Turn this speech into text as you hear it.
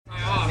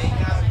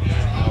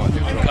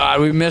God,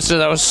 we missed it.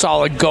 That was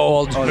solid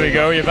gold. There we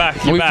go. You're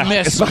back. We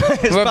missed.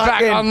 We're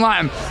back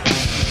online.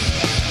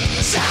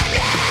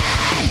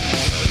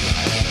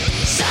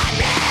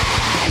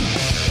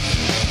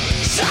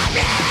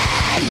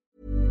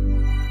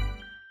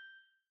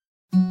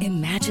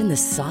 Imagine the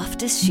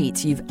softest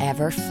sheets you've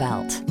ever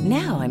felt.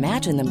 Now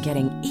imagine them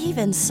getting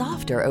even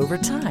softer over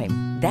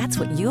time. That's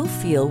what you'll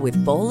feel with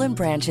Boll &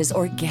 Branch's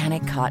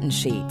organic cotton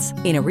sheets.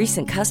 In a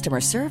recent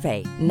customer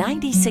survey,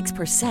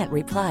 96%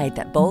 replied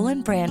that Boll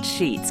 & Branch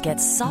sheets get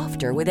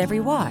softer with every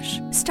wash.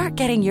 Start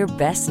getting your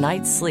best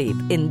night's sleep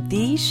in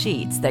these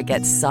sheets that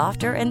get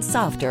softer and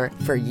softer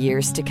for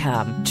years to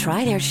come.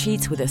 Try their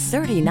sheets with a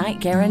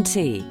 30-night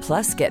guarantee.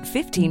 Plus, get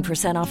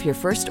 15% off your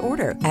first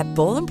order at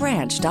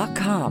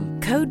bollandbranch.com.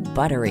 Code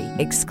BUTTERY.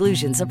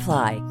 Exclusions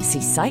apply.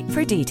 See site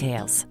for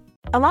details.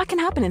 A lot can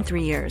happen in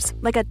 3 years,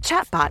 like a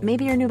chatbot may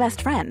be your new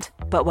best friend.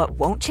 But what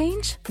won't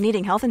change?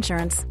 Needing health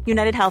insurance.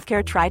 United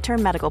Healthcare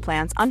Tri-Term Medical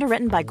Plans,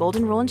 underwritten by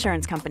Golden Rule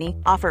Insurance Company,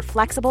 offer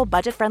flexible,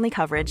 budget-friendly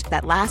coverage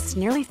that lasts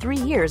nearly 3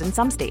 years in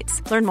some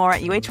states. Learn more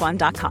at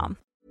uh1.com.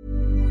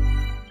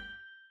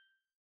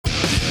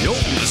 You're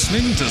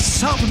listening to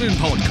Sapnin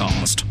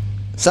Podcast.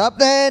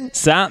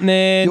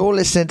 Sapnin! You're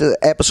listening to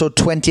episode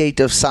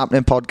 28 of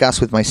Sapnin Podcast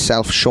with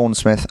myself, Sean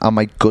Smith, and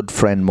my good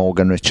friend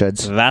Morgan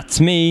Richards.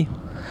 That's me.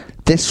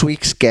 This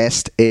week's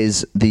guest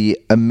is the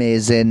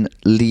amazing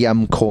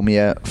Liam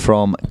Cormier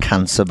from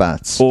Cancer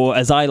Bats. Or,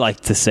 as I like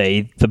to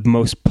say, the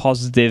most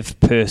positive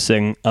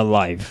person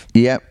alive.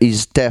 Yeah,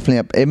 he's definitely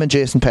up. Him and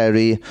Jason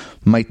Perry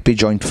might be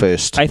joint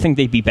first. I think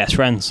they'd be best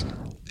friends.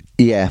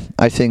 Yeah,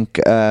 I think...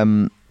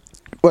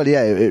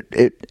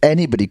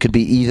 anybody could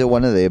be either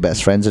one of their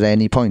best friends at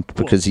any point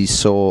because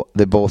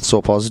they're both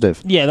so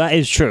positive. Yeah, that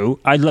is true.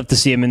 I'd love to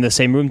see them in the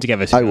same room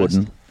together. I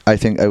wouldn't. I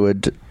think I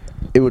would.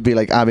 It would be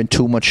like having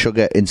too much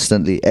sugar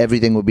instantly.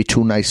 Everything would be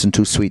too nice and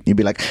too sweet. And you'd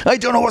be like, I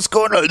don't know what's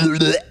going on.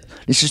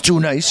 This is too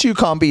nice. You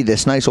can't be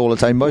this nice all the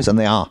time, boys. And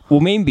they are. Well,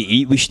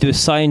 maybe we should do a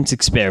science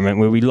experiment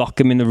where we lock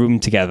them in the room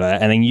together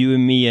and then you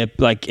and me are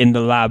like in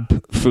the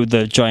lab through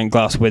the giant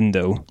glass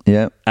window.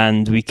 Yeah.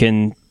 And we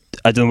can...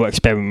 I don't know what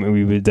experiment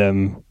we would...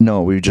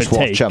 No, we would just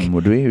watch them,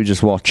 would we? We would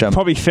just watch them.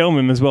 Probably film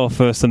him as well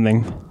for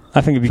something. I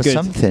think it'd be good.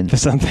 For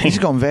something. He's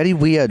gone very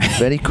weird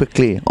very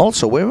quickly.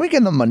 Also, where are we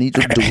getting the money to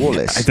do all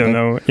this? I don't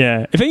know.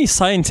 Yeah. If any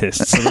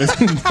scientists are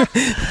listening...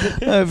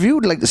 if you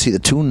would like to see the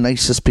two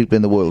nicest people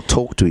in the world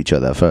talk to each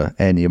other for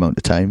any amount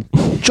of time,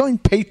 join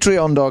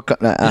Patreon.com.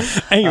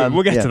 Anyway,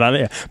 we'll get to that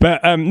later.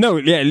 But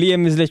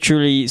Liam is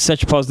literally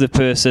such a positive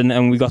person,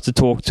 and we got to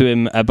talk to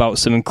him about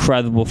some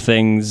incredible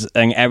things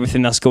and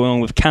everything that's going on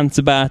with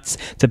Cancer Bats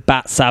to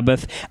Bat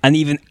Sabbath and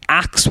even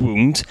Axe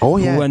Wound. Oh,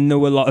 yeah. Who I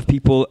know a lot of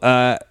people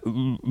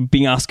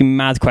been asking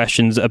mad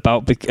questions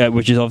about,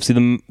 which is obviously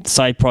the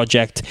side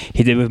project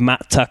he did with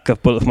Matt Tuck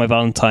of Bullet for My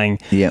Valentine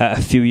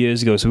a few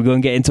years ago. So we're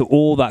going to get into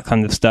all that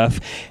kind of stuff,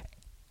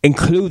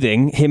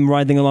 including him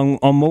riding along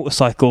on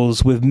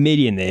motorcycles with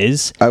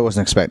millionaires. I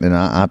wasn't expecting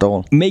that at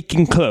all.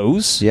 Making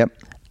clothes. Yep.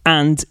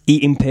 And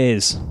eating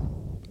pears.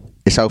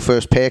 It's our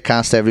first pear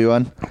cast,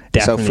 everyone. Definitely.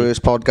 It's our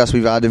first podcast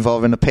we've had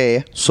involving a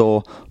pear,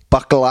 so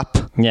buckle up.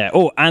 Yeah.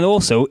 Oh, and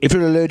also... If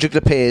you're allergic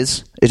to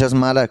pears, it doesn't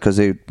matter because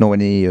they're nowhere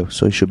near you,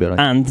 so you should be alright.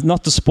 And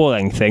not to spoil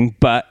anything,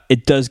 but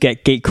it does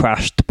get gate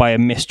crashed by a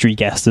mystery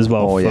guest as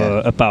well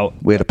about...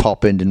 We had a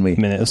pop in, didn't we? A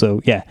minute or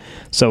so, yeah.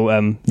 So,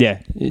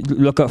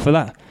 look out for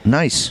that.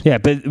 Nice. Yeah,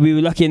 but we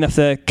were lucky enough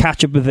to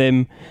catch up with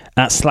him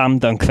at Slam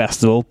Dunk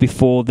Festival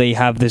before they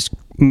have this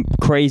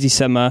crazy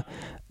summer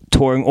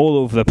touring all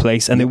over the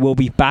place, and they will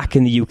be back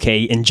in the UK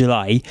in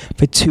July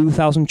for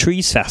 2000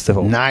 Trees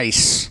Festival.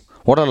 Nice.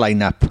 What a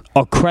lineup.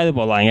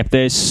 Incredible lineup.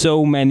 There's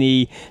so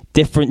many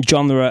different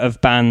genre of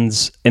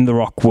bands in the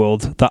rock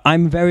world that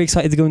I'm very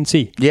excited to go and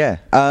see. Yeah.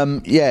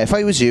 If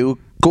I was you,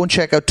 go and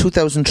check out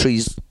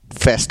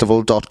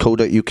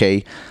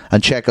 2000treesfestival.co.uk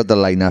and check out the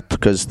lineup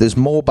because there's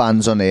more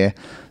bands on there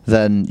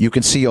than you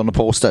can see on the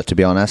poster, to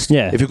be honest.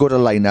 Yeah. If you go to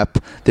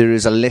lineup, there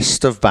is a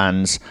list of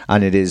bands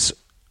and it is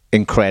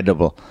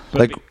incredible.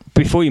 But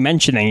before you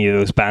mention any of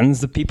those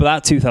bands, the people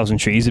at 2000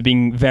 Trees are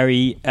being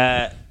very...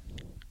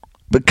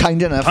 but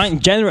kind enough.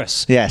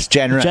 Generous. Yes,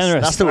 generous.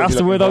 That's the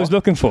word I was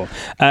looking for.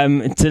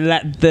 To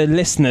let the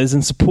listeners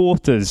and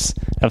supporters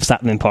of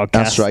Sapnin Podcast...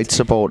 That's right,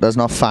 supporters,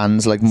 not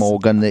fans like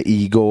Morgan, the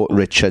ego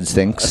Richards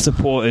thinks.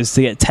 Supporters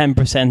to get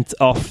 10%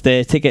 off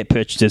their ticket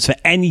purchases for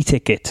any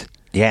ticket.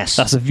 Yes.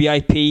 That's a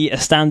VIP, a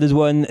standard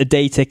one, a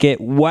day ticket,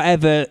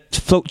 whatever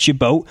floats your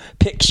boat,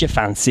 picks your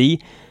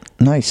fancy...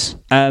 Nice.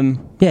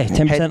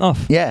 10%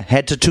 off. Yeah,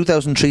 head to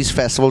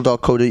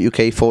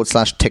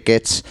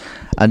 2000treesfestival.co.uk/tickets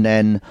and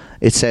then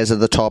it says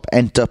at the top,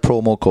 enter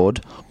promo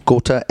code.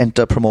 Go to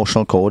enter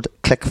promotional code,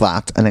 click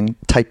that and then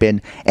type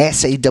in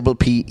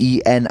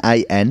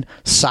SAPPENIN,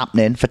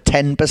 Sapnin, for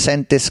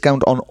 10%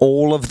 discount on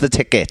all of the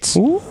tickets.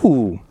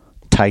 Ooh.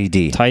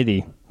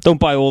 Tidy. Don't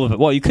buy all of it.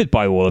 Well, you could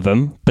buy all of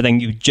them, but then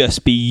you'd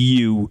just be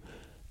you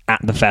at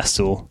the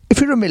festival.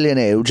 If you're a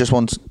millionaire who just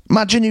wants...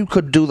 Imagine you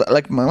could do that.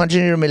 Like,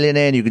 imagine you're a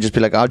millionaire and you could just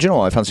be like, do you know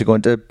what? I fancy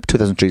going to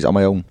 2000 Trees on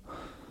my own.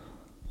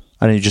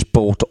 and you just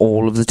bought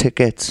all of the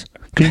tickets.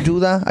 Can you do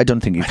that? I don't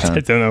think you can.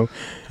 I don't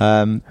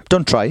know.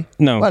 Don't try.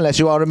 No. Well, unless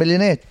you are a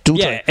millionaire.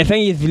 Try. If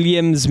any of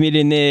Liam's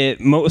millionaire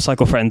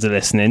motorcycle friends are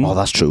listening... Oh,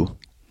 that's true.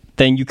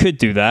 Then you could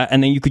do that,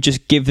 and then you could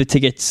just give the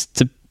tickets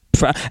to...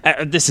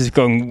 this is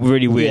going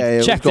really weird.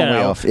 Yeah, check that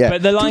out. Off, yeah.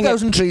 But the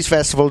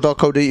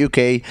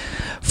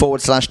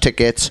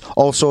 2000treesfestival.co.uk/tickets.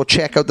 Also,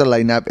 check out the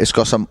lineup. It's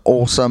got some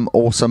awesome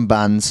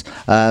bands.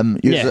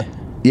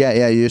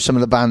 Use some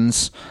of the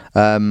bands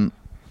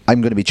I'm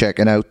going to be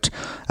checking out.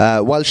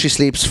 While She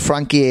Sleeps,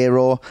 Frankie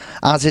Aero,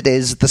 As It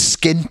Is, The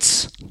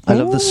Skints. I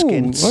love The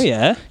Skints. Oh,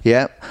 yeah.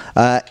 Yeah.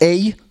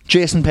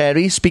 Jason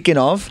Perry, speaking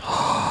of,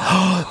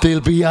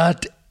 they'll be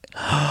at...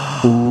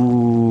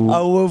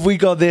 How have we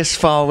got this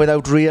far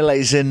without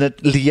realising that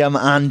Liam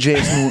and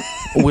Jason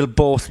will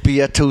both be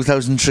at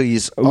 2000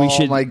 Trees?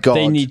 My God.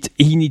 Liam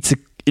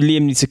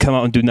needs to come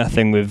out and do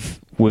nothing with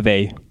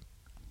A.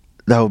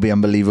 That would be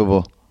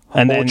unbelievable.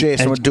 And then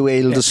Jason would do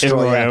Ale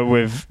Destroyer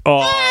with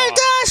Ale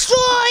Destroyer!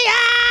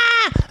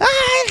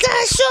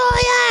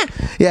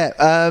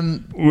 Yeah,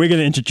 we're going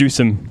to introduce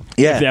him.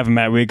 Yeah. If they haven't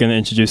met, we're going to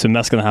introduce him.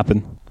 That's going to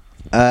happen.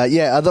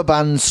 Other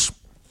bands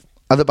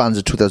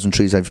at 2000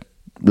 Trees I've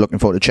looking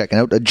forward to checking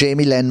out.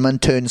 Jamie Lenman,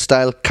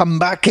 Turnstile,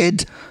 Comeback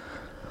Kid,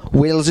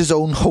 Wales'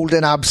 own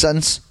Holding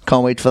Absence.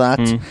 Can't wait for that.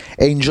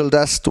 Angel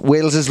Dust,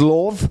 Wales'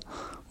 Love.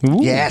 Ooh.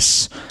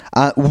 Yes.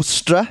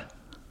 Worcester.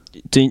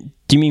 Do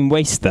you mean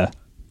Waster?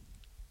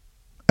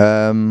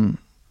 No,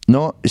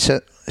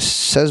 it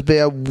says be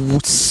a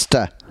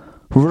Worcester.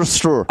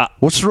 Worcester.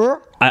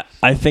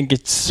 I think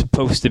it's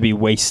supposed to be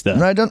Waster.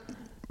 No, I don't.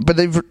 But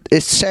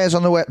it says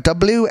on the web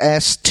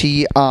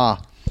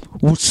WSTR.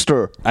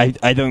 Worcester. I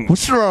don't.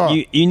 Worcester.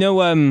 You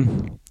know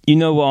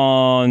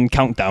on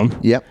Countdown.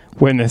 Yep.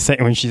 When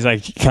she's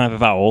like, "Can I have a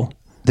vowel?"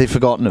 They've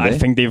forgotten of it. I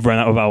think they've run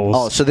out of vowels.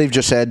 Oh, so they've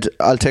just said,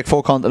 "I'll take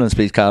 4 continents,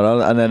 please,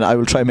 Carol," and then I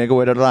will try and make a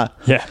word out of that.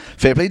 Yeah.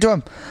 Fair play to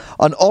them.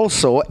 And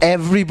also,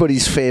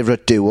 everybody's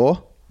favourite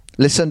duo.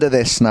 Listen to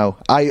this now.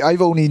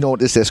 I've only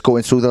noticed this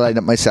going through the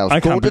lineup myself.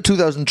 Go to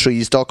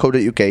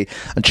 2000trees.co.uk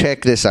and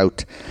check this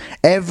out.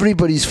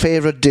 Everybody's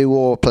favourite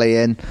duo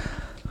playing,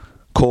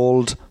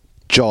 called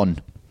John.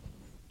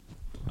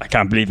 I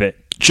can't believe it.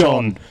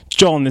 John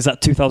is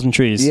at 2000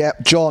 Trees. Yeah,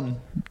 John.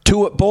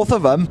 Both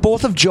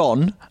of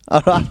John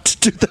are at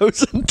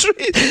 2000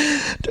 Trees.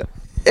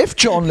 If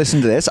John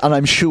listened to this, and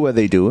I'm sure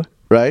they do,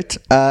 right?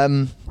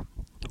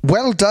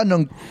 Well done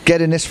on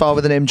getting this far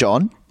with the name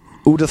John.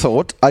 Who'd have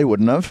thought? I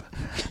wouldn't have.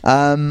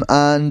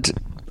 And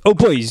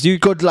boys,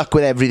 good luck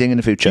with everything in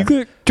the future. Do you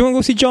want to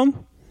go see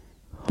John?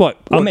 What?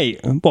 Mate?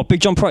 What? Big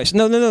John Price?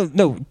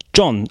 No.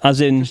 John,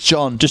 as in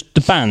John. Just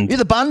the band. Yeah,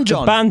 the band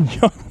John. The band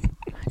John.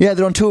 Yeah,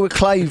 they're on tour with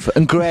Clive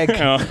and Greg.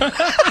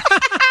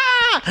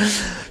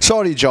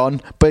 Sorry,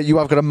 John, but you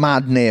have got a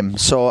mad name.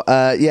 So,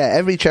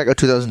 every check out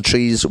 2000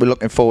 Trees. We're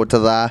looking forward to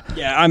that.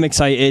 Yeah, I'm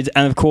excited.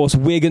 And, of course,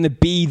 we're going to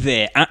be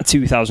there at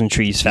 2000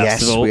 Trees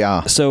Festival. Yes, we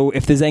are. So,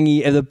 if there's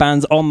any other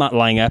bands on that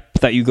lineup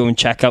that you go and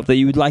check out that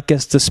you would like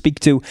us to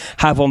speak to,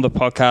 have on the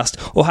podcast,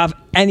 or have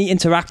any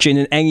interaction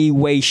in any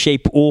way,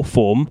 shape, or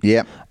form,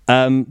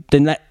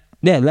 then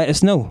let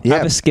us know. Yeah.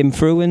 Have a skim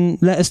through and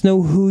let us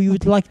know who you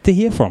would like to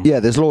hear from. Yeah,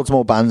 there's loads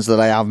more bands that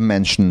I haven't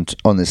mentioned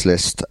on this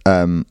list.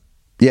 So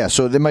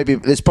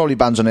there's probably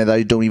bands on there that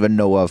I don't even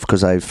know of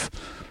because I've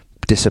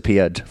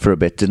disappeared for a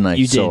bit, didn't I?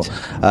 You did.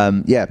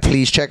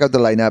 Please check out the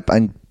lineup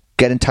and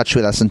get in touch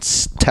with us and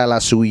tell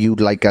us who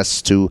you'd like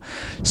us to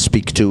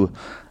speak to.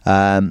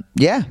 Cool.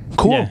 Yeah.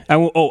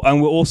 And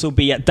we'll also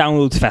be at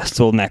Download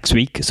Festival next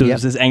week. So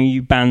if there's any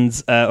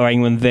bands or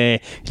anyone there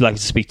you'd like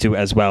to speak to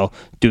as well,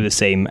 do the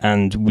same,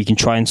 and we can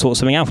try and sort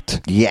something out.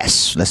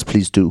 Yes, let's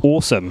please do.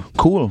 Awesome.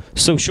 Cool.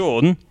 So,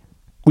 Sean,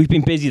 we've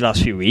been busy the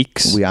last few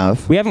weeks. We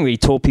have. We haven't really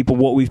told people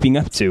what we've been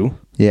up to.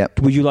 Yeah.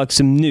 Would you like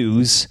some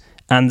news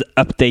and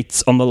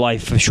updates on the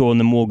life of Sean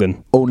and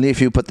Morgan? Only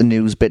if you put the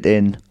news bit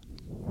in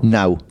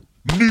now.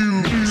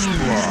 News.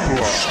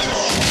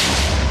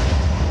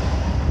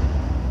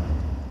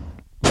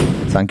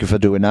 Thank you for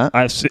doing that.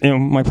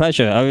 My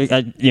pleasure.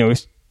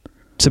 It's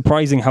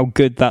surprising how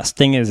good that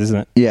sting is,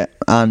 isn't it? Yeah,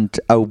 and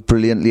how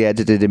brilliantly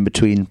edited in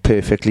between,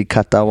 perfectly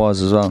cut that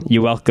was as well.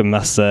 You're welcome.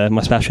 That's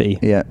my specialty.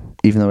 Yeah,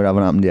 even though it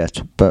haven't happened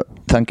yet. But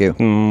thank you.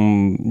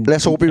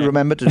 Let's hope we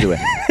remember to do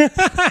it.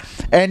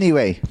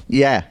 Anyway,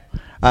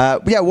 what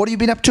have you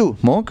been up to,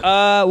 Morg?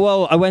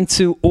 Well, I went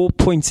to All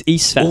Points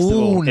East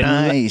Festival. Oh,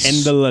 nice.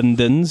 In the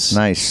Londons.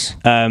 Nice.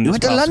 You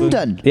went to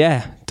London?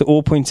 Yeah, to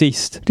All Points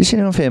East. Do you see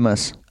anyone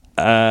famous?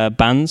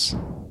 Bands.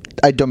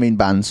 I don't mean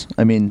bands.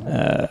 I mean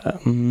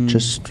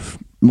just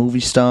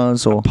movie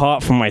stars or...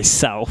 Apart from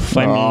myself,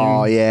 I mean...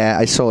 Oh, yeah,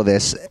 I saw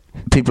this.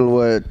 People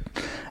were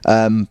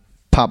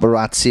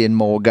paparazzi and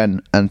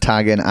Morgan and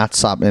tagging at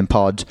Sapling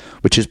Pod,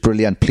 which is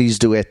brilliant. Please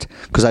do it,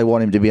 because I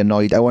want him to be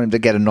annoyed. I want him to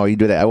get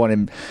annoyed with it. I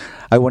want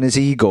his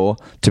ego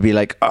to be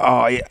like, no,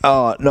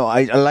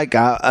 I like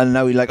that. And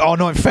now he's like, oh,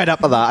 no, I'm fed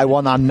up with that. I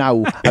want that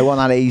now. I want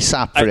that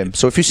ASAP for him.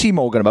 So if you see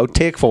Morgan about,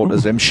 take photos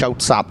of him,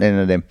 shout Sapling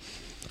at him.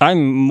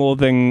 I'm more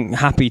than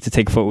happy to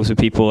take photos with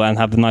people and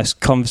have a nice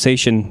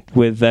conversation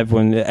with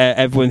everyone.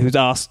 Everyone who's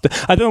asked.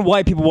 I don't know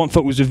why people want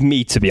photos with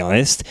me, to be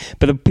honest,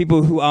 but the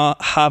people who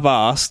have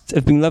asked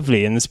have been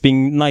lovely, and it's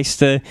been nice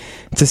to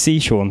see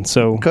Sean.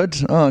 So good.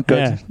 Oh, good.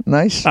 Yeah.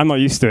 Nice. I'm not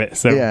used to it,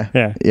 so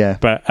yeah.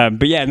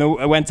 But yeah, no.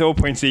 I went to All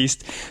Points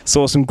East,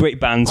 saw some great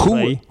bands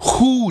play.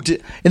 Who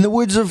did, in the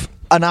words of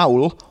an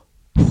owl,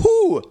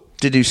 who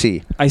did you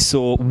see? I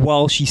saw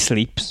While She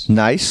Sleeps.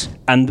 Nice.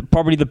 And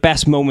probably the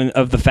best moment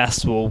of the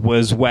festival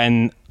was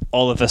when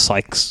Oliver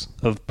Sykes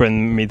of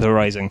Bring Me the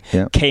Horizon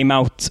came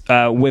out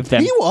with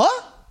them. He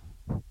what?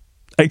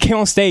 He came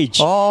on stage.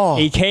 Oh.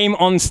 He came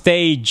on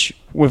stage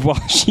with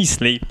While She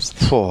Sleeps.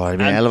 Oh, I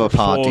mean, hell of a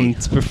party.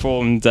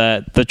 Performed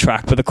the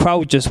track, but the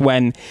crowd just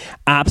went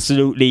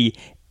absolutely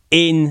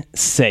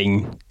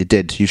insane. It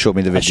did. You showed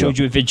me the video. I showed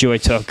you a video I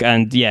took,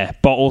 and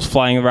bottles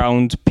flying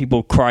around,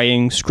 people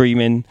crying,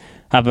 screaming,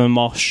 having a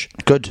mosh.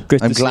 Good.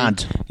 I'm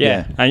glad.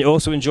 Yeah. And you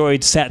also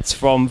enjoyed sets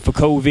from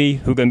Vukovi,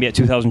 who are going to be at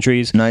 2000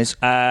 Trees. Nice.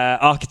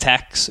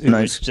 Architects, who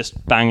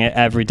just bang it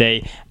every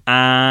day.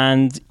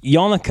 And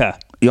Yonica.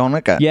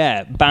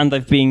 Yeah, band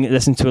I've been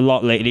listening to a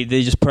lot lately.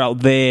 They just put out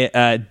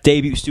their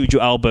debut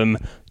studio album,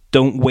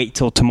 Don't Wait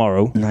Till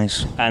Tomorrow.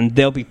 Nice. And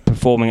they'll be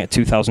performing at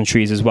 2000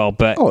 Trees as well.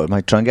 But I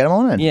might try and get them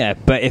on then. Yeah,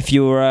 but if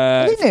you're...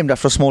 Are they named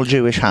after a small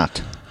Jewish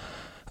hat?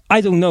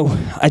 I don't know.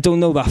 I don't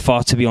know that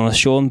far, to be honest,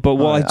 Sean. But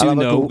what I do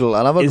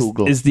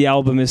know is the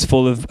album is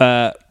full of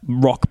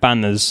rock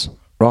bangers.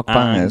 Rock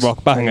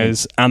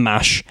bangers. And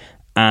mash.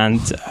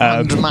 And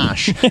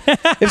mash.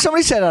 If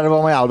somebody said that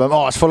about my album,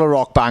 it's full of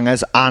rock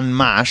bangers and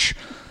mash,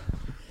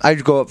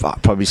 I'd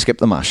probably skip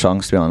the mash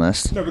songs, to be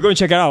honest. No, but go and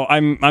check it out.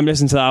 I'm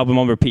listening to the album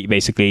on repeat,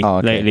 basically,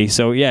 lately.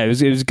 So, yeah, it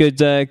was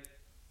a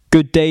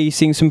good day,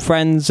 seeing some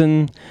friends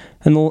and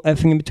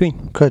everything in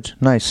between. Good,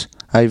 nice.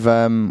 I've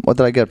what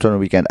did I get up to on the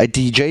weekend? I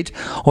DJ'd.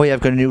 Oh yeah, I've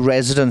got a new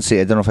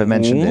residency. I don't know if I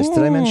mentioned this.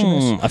 Did I mention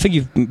this? I think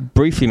you've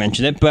briefly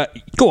mentioned it, but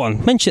go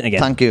on, mention it again.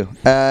 Thank you.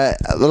 The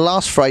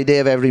last Friday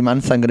of every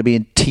month, I'm going to be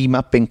in Team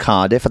Up in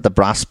Cardiff at the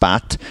Brass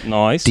Bat.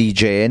 Nice.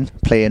 DJing,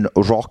 playing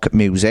rock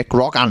music,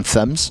 rock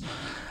anthems.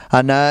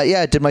 And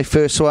I did my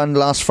first one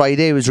last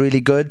Friday. It was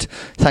really good.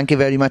 Thank you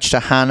very much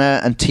to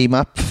Hannah and Team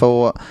Up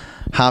for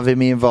having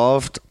me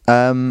involved.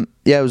 It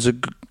was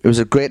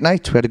a great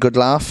night. We had a good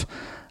laugh.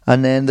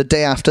 And then the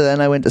day after,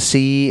 I went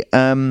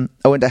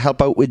to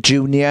help out with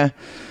Junior,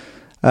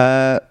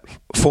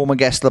 former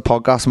guest of the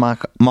podcast,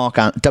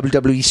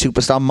 WWE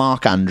superstar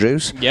Mark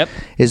Andrews. Yep.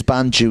 His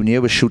band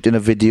Junior was shooting a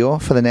video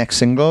for the next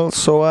single.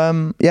 So,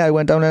 I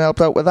went down and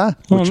helped out with that,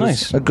 which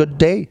was a good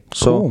day.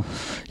 So,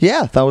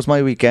 that was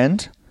my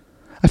weekend.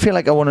 I feel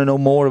like I want to know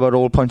more about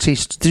All Points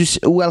East.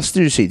 Who else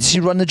did you see? Did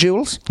you run the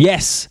Jewels?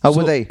 Yes. How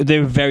were they?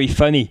 They were very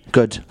funny.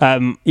 Good.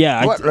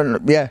 Yeah.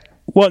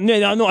 Well,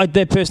 no,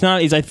 their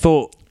personalities, I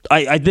thought...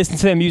 I'd listened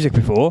to their music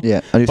before.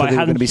 Yeah, and you thought they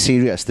were going to be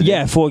serious, did you?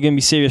 Yeah, I thought they were going to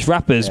be serious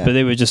rappers, but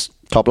they were just...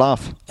 Top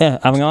laugh. Yeah,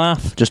 having a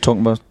laugh. Just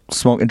talking about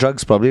smoking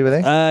drugs, probably, were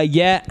they?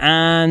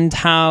 And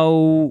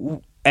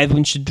how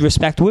everyone should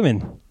respect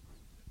women.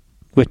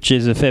 Which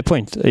is a fair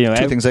point. Two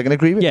things I can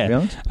agree with, to be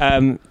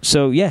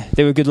honest.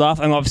 They were a good laugh.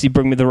 And obviously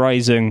Bring Me the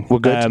Horizon. We're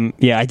good.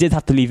 I did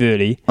have to leave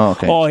early. Oh,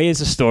 okay. Oh, here's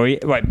a story.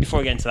 Right,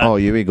 before I get into that. Oh,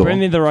 here we go. Bring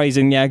Me the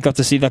Horizon, I got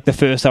to see the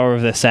first hour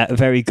of the set.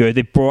 Very good.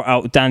 They brought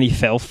out Danny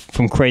Filth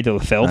from Cradle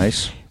of Filth.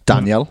 Nice.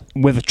 Daniel.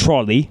 With a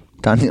trolley.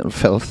 Daniel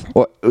Filth.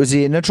 What, was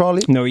he in a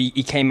trolley? No,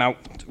 he came out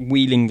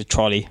wheeling the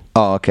trolley.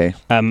 Oh, okay.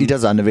 He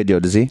does that in the video,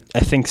 does he? I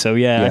think so,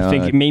 yeah. I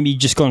think maybe maybe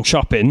just gone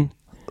shopping.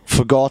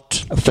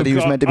 Forgot that he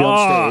was meant to be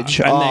on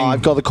stage.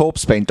 I've got the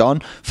corpse paint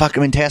on. Fuck,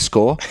 I'm in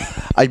Tesco.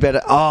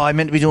 I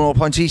meant to be doing All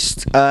Points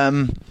East.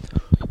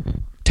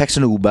 Text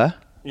an Uber.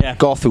 Yeah.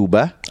 Goth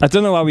Uber. I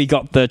don't know how he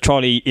got the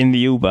trolley in the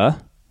Uber.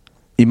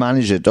 He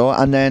managed it, though.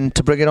 And then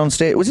to bring it on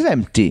stage, was it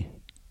empty?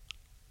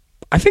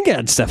 I think it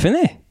had stuff in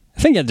there. I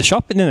think you had the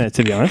shopping in there,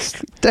 to be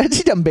honest. Has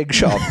he done big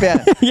shop?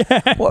 Yeah.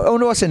 Yeah. I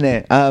wonder what's in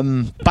there.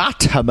 Bat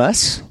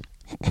hummus.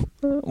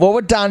 What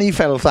would Danny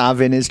Filth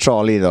have in his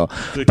trolley, though?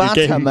 Bat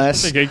hummus.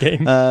 That's a good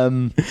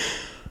game.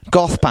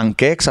 Goth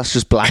pancakes. That's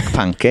just black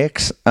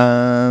pancakes.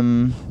 I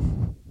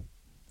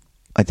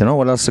don't know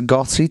what else the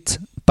goths eat.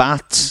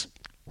 Bats.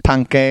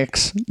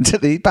 Pancakes. Do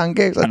they eat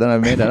pancakes? I don't know. I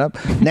made that up.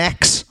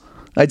 Necks.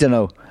 I don't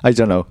know.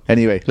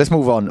 Anyway, let's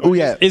move on. Oh,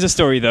 yeah. Here's a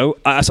story, though.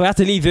 So I had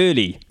to leave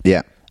early.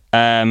 Yeah.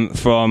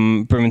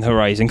 From Bring Me the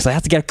Horizon because I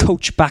had to get a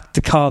coach back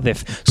to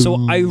Cardiff.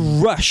 So I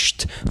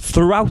rushed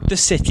throughout the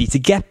city to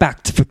get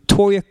back to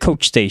Victoria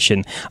Coach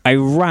Station. I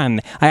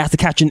had to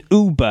catch an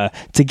Uber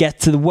to get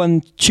to the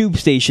one tube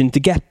station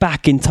to get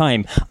back in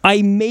time.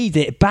 I made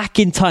it back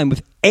in time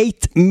with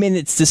 8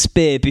 minutes to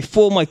spare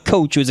before my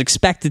coach was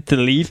expected to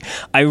leave.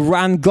 I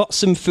ran, got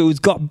some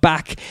food, got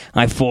back.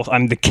 I thought,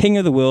 I'm the king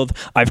of the world.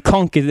 I've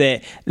conquered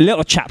it.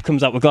 Little chap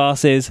comes out with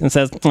glasses and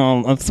says,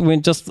 we're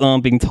just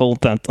being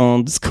told that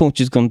this coach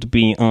is going to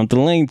be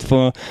delayed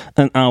for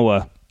an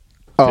hour.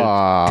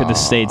 Could have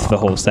stayed for the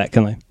whole set,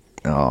 can I?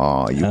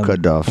 Oh, you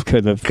could have.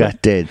 Could have.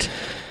 That did.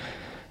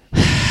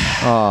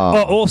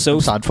 Also,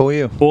 I'm sad for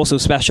you. Also,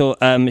 special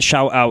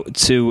shout out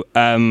to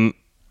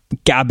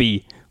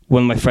Gabby,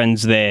 one of my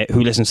friends there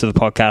who listens to the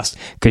podcast,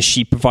 because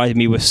she provided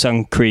me with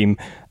sun cream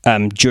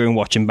during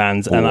watching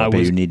bands, and I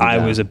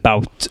was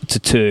about to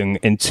turn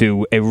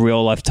into a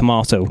real life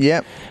tomato.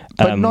 Yeah.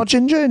 But not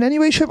ginger in any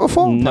way, shape or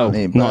form? No,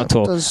 not at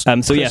all.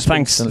 So yeah,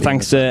 thanks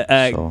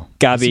to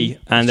Gabby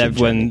and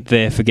everyone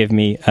there for giving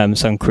me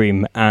sun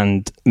cream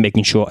and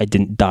making sure I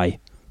didn't die.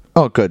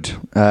 Oh, good.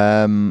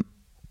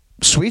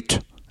 Sweet.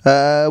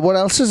 What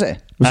else is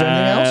it? Was there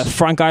anything else?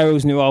 Frank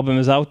Iroh's new album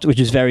is out, which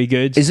is very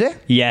good. Is it?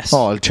 Yes.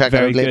 Oh, I'll check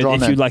it out later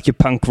on. If you like your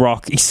punk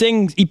rock, he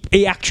sings.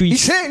 He actually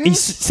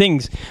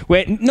sings.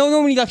 Where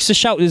nobody likes to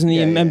shout, doesn't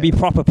he? And be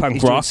proper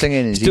punk rock.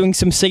 He's doing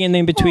some singing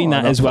in between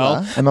that as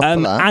well.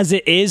 As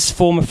it is,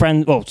 former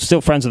friend, well,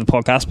 still friends of the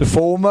podcast.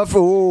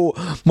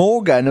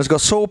 Morgan has got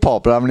so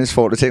popular having his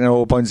photo taken at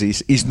all points.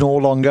 He's no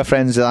longer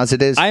friends with As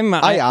It Is. I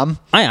am.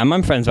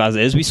 I'm friends with As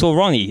It Is. We saw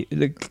Ronnie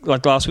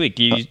like last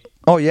week.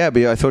 Oh yeah,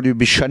 but I thought you'd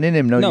be shunning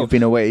him now you've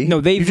been away. No,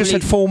 you just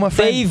said former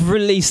friend. They've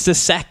released a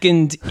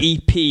second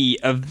EP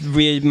of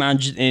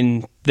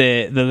reimagining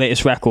the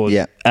latest record.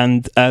 Yeah.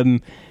 And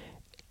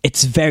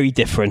it's very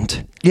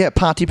different. Yeah,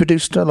 Party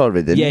produced a lot of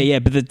it, didn't he? Yeah,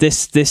 but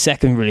this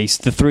second release,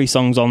 the 3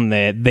 songs on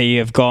there, they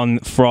have gone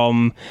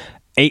from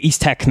 80s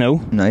techno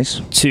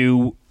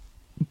to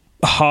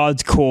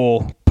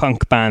hardcore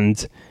punk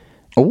band.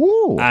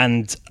 Oh.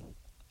 And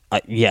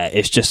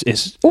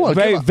it's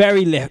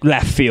very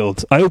left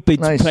field. I hope they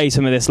play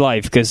some of this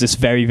live, because it's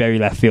very, very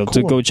left field. Cool.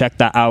 So go check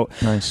that out.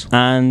 Nice.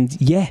 And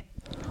yeah.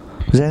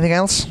 Is there anything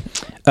else?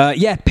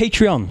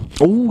 Patreon.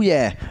 Oh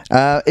yeah.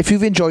 If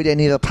you've enjoyed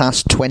any of the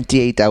past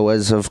 28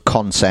 hours of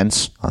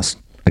consense, that's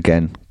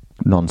again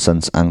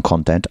nonsense and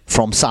content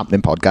from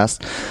Sappenin Podcast,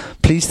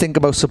 please think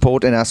about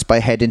supporting us by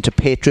heading to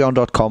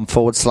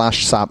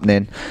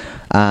patreon.com/Sappenin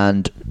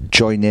and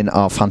joining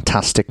our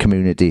fantastic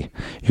community.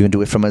 You can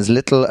do it from as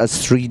little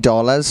as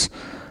 $3,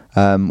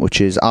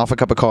 which is half a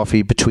cup of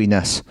coffee between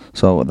us.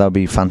 So that would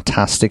be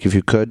fantastic if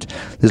you could.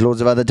 There's loads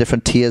of other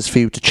different tiers for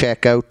you to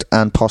check out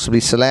and possibly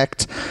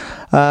select.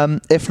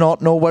 If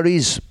not, no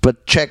worries.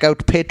 But check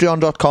out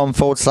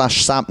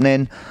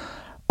patreon.com/Sappenin.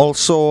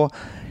 Also,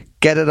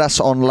 get at us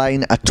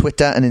online at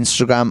Twitter and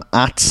Instagram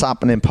at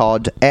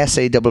SappeninPod,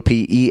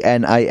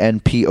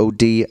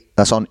 SAPPENINPOD.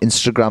 That's on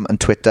Instagram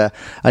and Twitter.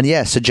 And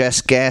yeah,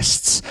 suggest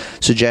guests,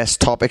 suggest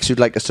topics you'd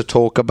like us to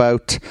talk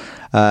about,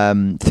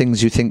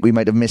 things you think we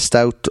might have missed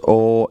out,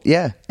 or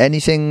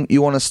anything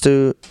you want us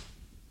to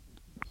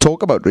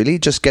talk about, really.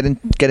 Just get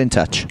in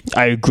touch.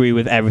 I agree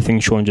with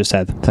everything Sean just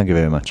said. Thank you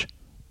very much.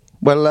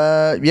 Well,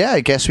 I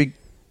guess we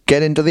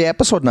get into the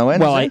episode now,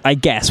 Well, I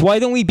guess. Why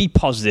don't we be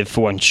positive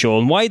for once,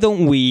 Sean? Why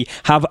don't we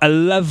have a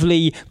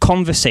lovely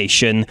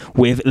conversation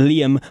with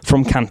Liam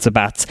from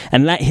Canterbat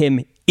and let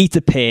him eat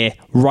a pear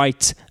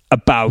right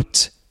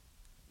about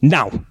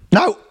now?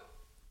 Now!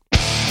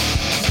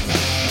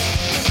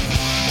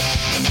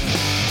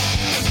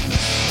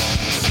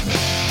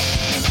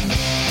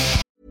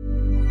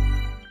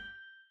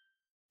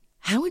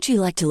 How would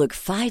you like to look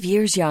 5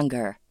 years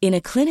younger? In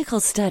a clinical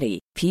study,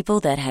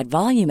 people that had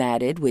volume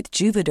added with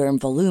Juvederm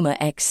Voluma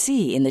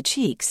XC in the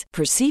cheeks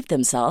perceived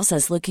themselves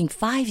as looking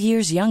 5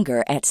 years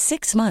younger at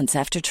 6 months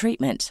after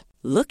treatment.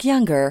 Look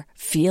younger,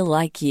 feel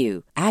like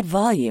you. Add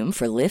volume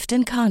for lift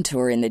and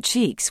contour in the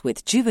cheeks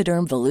with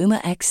Juvederm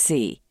Voluma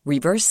XC.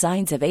 Reverse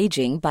signs of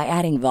aging by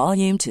adding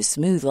volume to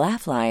smooth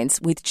laugh lines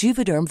with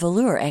Juvederm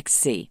Volure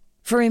XC.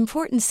 For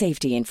important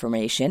safety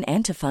information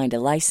and to find a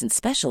licensed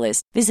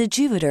specialist, visit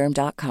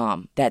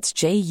Juvederm.com. That's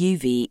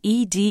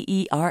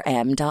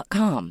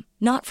JUVEDERM.com.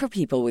 Not for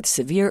people with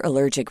severe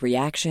allergic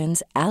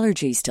reactions,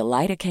 allergies to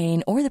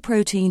lidocaine, or the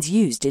proteins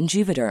used in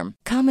Juvederm.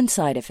 Common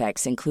side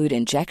effects include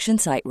injection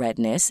site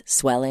redness,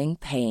 swelling,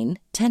 pain,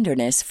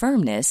 tenderness,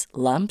 firmness,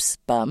 lumps,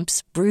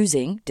 bumps,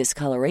 bruising,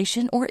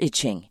 discoloration, or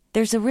itching.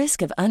 There's a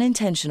risk of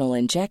unintentional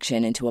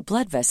injection into a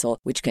blood vessel,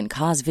 which can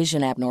cause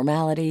vision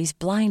abnormalities,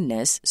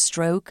 blindness,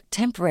 stroke,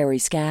 temporary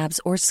scabs,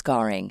 or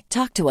scarring.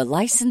 Talk to a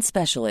licensed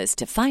specialist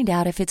to find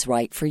out if it's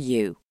right for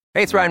you.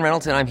 Hey, it's Ryan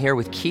Reynolds, and I'm here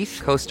with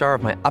Keith, co-star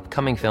of my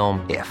upcoming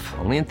film, If,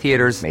 only in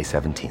theaters May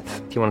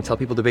 17th. Do you want to tell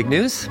people the big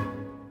news?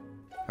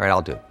 All right,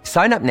 I'll do it.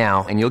 Sign up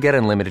now and you'll get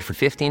unlimited for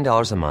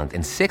 $15 a month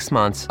and 6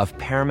 months of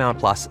Paramount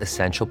Plus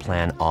Essential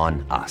Plan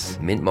on us.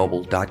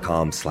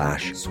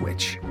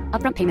 MintMobile.com/switch.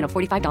 Upfront payment of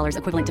 $45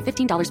 equivalent to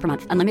 $15 per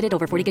month. Unlimited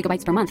over 40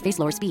 gigabytes per month. Face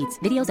lower speeds.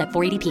 Videos at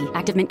 480p.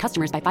 Active Mint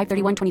customers by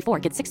 531.24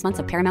 get 6 months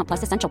of Paramount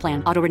Plus Essential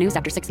Plan. Auto renews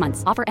after 6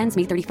 months. Offer ends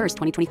May 31st,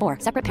 2024.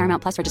 Separate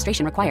Paramount Plus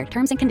registration required.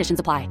 Terms and conditions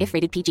apply if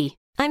rated PG.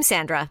 I'm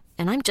Sandra,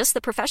 and I'm just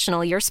the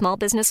professional your small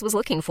business was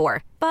looking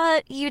for.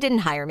 But you didn't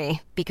hire me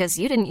because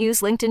you didn't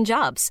use LinkedIn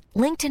Jobs.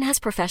 LinkedIn has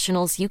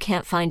professionals you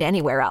can't find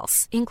anywhere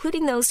else,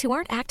 including those who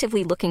aren't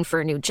actively looking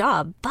for a new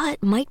job,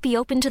 but might be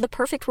open to the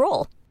perfect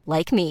role,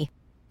 like me.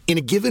 In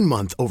a given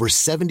month, over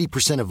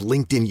 70% of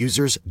LinkedIn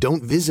users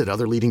don't visit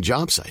other leading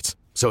job sites.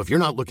 So if you're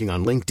not looking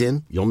on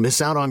LinkedIn, you'll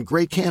miss out on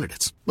great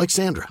candidates like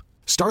Sandra.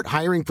 Start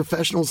hiring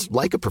professionals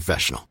like a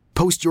professional.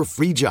 Post your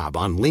free job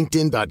on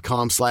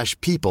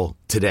linkedin.com/people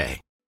today.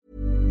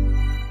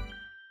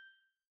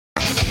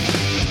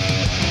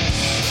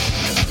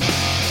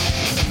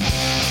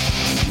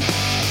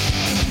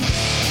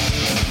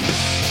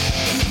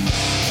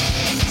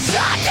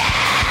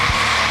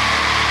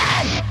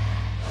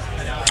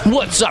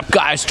 What's up,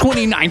 guys?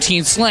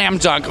 2019 Slam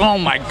Dunk. Oh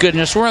my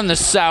goodness, we're in the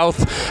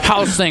South.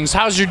 How's things?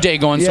 How's your day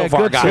going so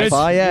far, guys? So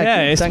far,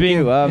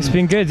 it's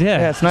been good.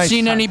 Yeah, it's nice.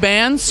 Seen any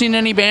bands?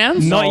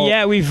 Not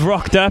yet. We've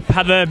rocked up.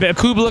 Had a bit of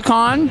Kubla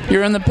Khan.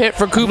 You're in the pit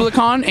for Kubla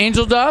Khan.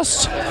 Angel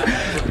Dust.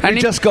 We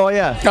just got,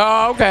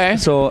 Oh, okay.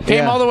 So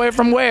came all the way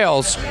from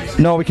Wales.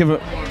 No, we came.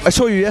 I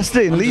saw you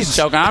yesterday in Leeds.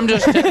 I'm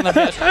just taking the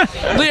piss.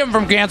 Liam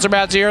from Cancer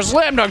Bats here.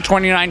 Slam Dunk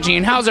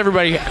 2019. How's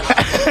everybody?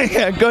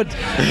 Yeah, good.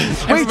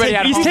 Everybody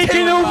he's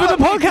taking over the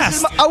podcast.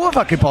 This is our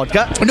fucking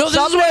podcast. No, this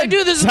is what I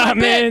do. This is my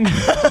bit.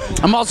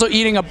 I'm also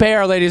eating a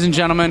pear, ladies and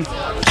gentlemen.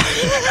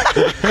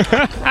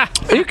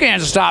 You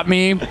can't stop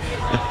me.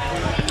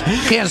 You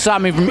can't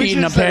stop me from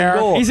eating a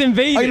pear. He's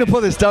invading. I'm going to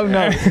put this down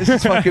now. This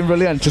is fucking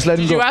brilliant. Just let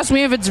him go. Did you ask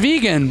me if it's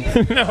vegan?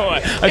 No.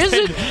 Is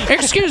it?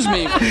 Excuse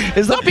me.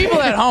 The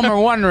people at home are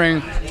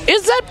wondering,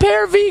 is that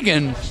pear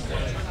vegan?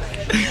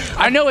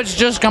 I know it's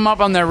just come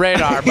up on their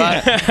radar,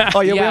 but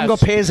we haven't got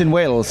pears in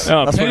Wales.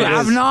 Oh, that's what you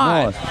have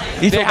not.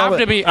 No. They have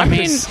to be. I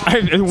mean,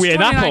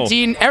 weird apple.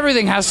 2019.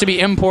 Everything has to be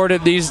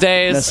imported these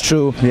days. That's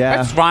true. Yeah,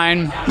 that's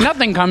fine.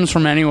 Nothing comes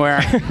from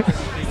anywhere.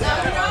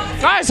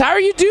 Guys, how are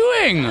you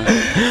doing?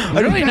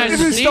 Really nice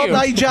to see you. Stop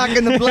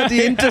hijacking the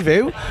bloody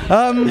interview.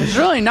 It's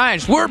really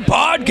nice. We're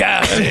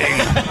podcasting.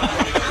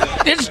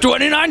 It's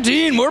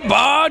 2019. We're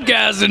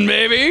podcasting,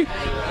 baby.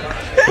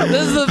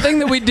 This is the thing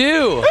that we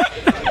do.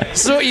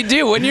 This is what you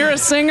do when you're a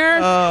singer.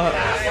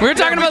 We were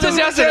talking about this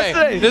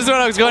yesterday. This is what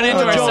I was going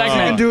into our segment. What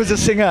you can do as a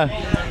singer.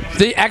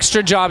 The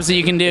extra jobs that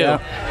you can do.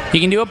 Yeah. You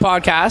can do a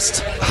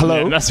podcast.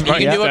 Hello. Yeah, that's right.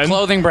 You can do a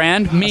clothing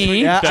brand.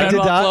 Me.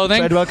 Treadwell Clothing.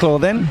 Treadwell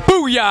Clothing.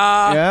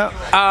 Booyah.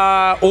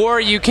 Yeah. Or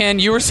you can,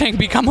 you were saying,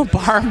 become a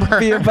barber.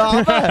 Be a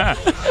barber.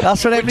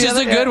 That's what Which is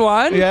a good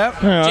one. Yeah.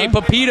 Jay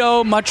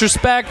Pepito, much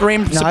respect.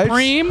 Reign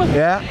Supreme.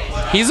 Yeah.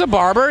 He's a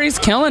barber. He's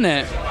killing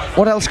it.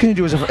 What else can you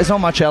do? It's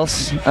not much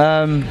else. You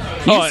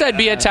said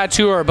be a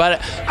tattooer,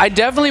 but I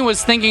definitely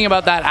was thinking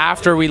about that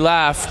after we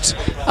left,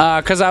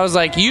 because I was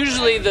like,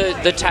 usually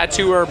the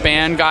tattooer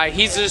band guy,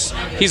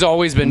 he's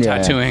always been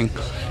tattooing.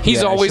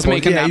 He's always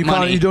making that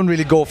money. You don't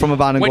really go from a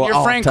band and when go,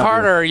 you're Frank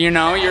Carter, you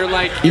know, you're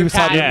like, you're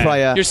tatting,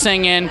 prior. You're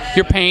singing,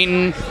 you're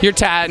painting, you're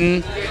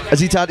tatting. Has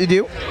he tattooed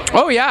you?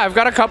 Oh yeah, I've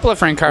got a couple of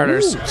Frank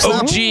Carters.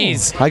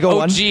 OGs. I got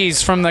one.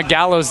 OGs from the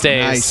Gallows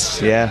days.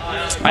 Nice, yeah.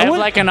 I have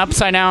like an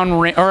upside down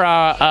or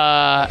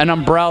an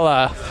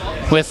umbrella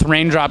with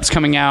raindrops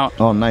coming out.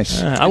 Oh,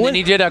 nice. And then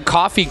he did a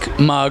coffee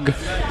mug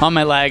on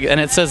my leg, and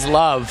it says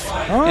love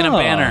in a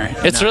banner.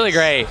 It's really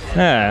great.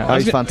 Yeah,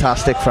 he's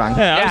fantastic, Frank.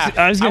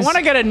 I want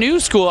to get a new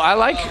school. I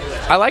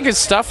like his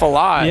stuff a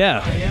lot.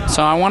 Yeah.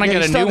 So I want to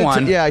get a new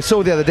one. I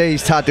saw the other day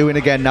he's tattooing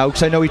again now,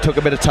 because I know he took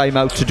a bit of time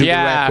out to do the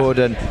record,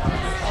 and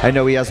I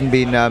know he hasn't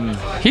been...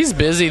 he's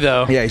busy,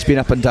 though. Yeah, he's been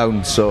up and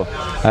down, so...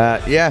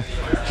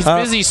 He's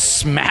busy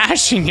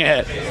smashing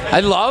it.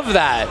 I love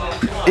that.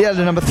 He had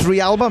a number 3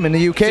 album in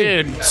the UK.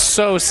 Dude,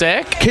 so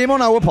sick. Came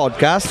on our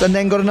podcast and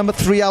then got a number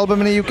 3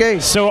 album in the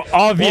UK. So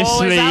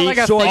obviously, we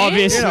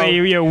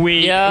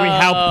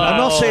help. I'm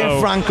not saying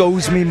Frank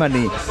owes me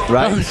money,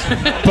 right?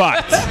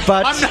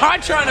 but I'm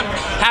not trying to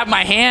have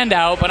my hand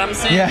out, but I'm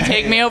saying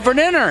take me out for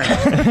dinner.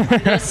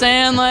 Just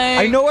saying, like,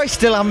 I know I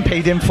still haven't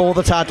paid him for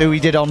the tattoo he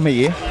did on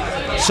me,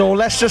 so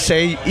let's just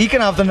say he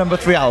can have the number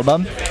 3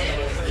 album.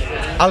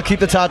 I'll keep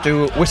the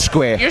tattoo. We're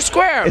square. You're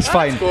square. It's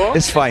fine. Cool.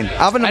 It's fine.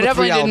 Have a number 3 album. I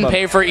definitely didn't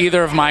pay for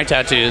either of my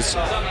tattoos.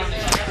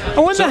 I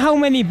wonder how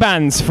many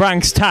bands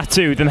Frank's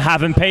tattooed and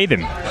haven't paid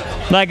him.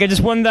 Like, I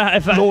just wonder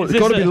if... It's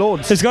got to be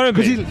loads. It's got to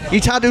be. Because he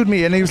tattooed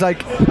me, and he was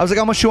like... I was like,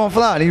 how much do you want for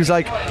that? And he was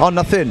like, oh,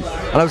 nothing.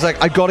 And I was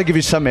like, I got to give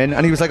you something.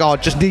 And he was like, oh,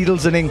 just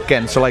needles and ink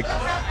again, so like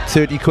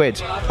 30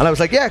 quid. And I was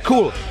like, yeah,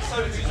 cool.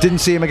 Didn't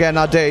see him again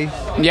that day.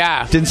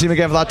 Yeah. Didn't see him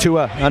again for that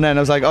tour. And then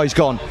I was like, oh, he's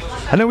gone.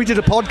 And then we did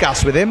a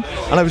podcast with him,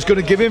 and I was going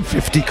to give him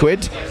 50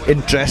 quid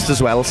interest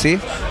as well, see?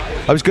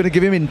 I was going to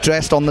give him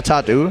interest on the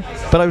tattoo,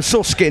 but I was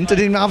so skint, I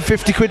didn't even have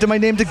 50 quid to my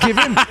name to give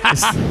him.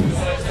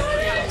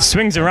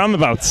 Swings and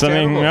roundabouts. I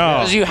mean,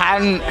 because you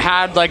hadn't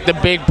had like the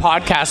big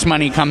podcast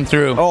money come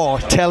through. Oh,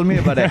 tell me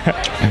about it.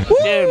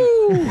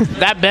 Dude,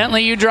 that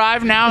Bentley you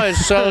drive now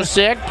is so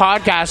sick.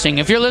 Podcasting.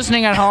 If you're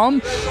listening at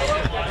home,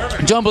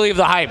 don't believe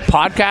the hype.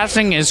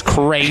 Podcasting is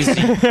crazy.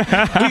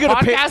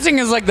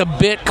 Podcasting is like the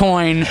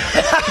Bitcoin.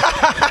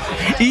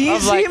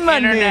 Easy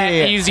money.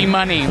 Internet, easy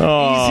money.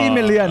 Easy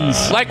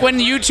millions. Like when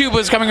YouTube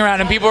was coming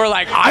around and people were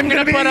like, I'm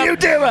gonna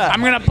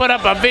put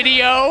up a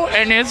video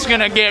and it's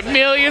gonna get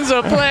millions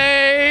of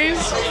plays.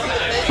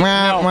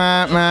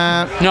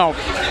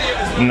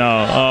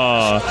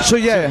 No. So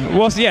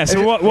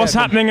what's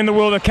happening in the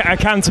world of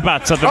cancer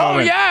bats at the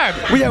moment?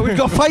 We've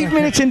got 5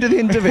 minutes into the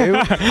interview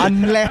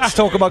and let's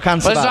talk about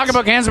cancer bats. Let's talk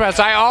about cancer bats.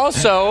 I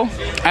also,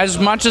 as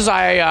much as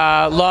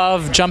I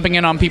love jumping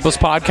in on people's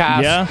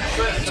podcasts,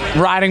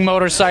 riding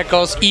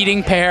motorcycles,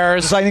 eating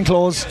pears,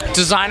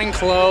 designing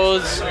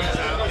clothes.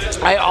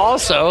 I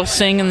also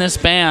sing in this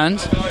band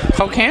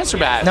called Cancer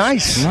Bats.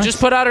 Nice. Just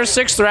put out our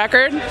 6th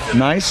record.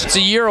 Nice. It's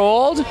a year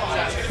old.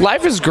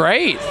 Life is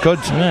great. Good.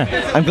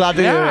 Yeah. I'm glad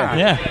to hear it.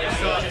 Yeah.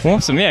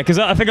 Awesome, yeah, because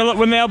I think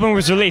when the album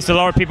was released, a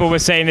lot of people were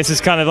saying this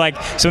is kind of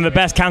like some of the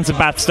best Cancer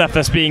Bats stuff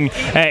that's been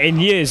in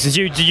years.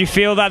 Did you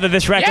feel that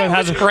this record has? Yeah,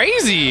 it was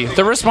crazy.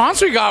 The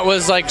response we got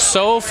was like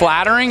so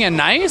flattering and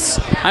nice.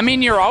 I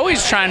mean, you're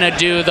always trying to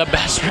do the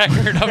best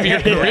record of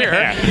your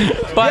career.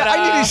 But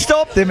I nearly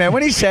stopped him, man.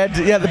 When he said,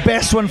 the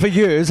best one for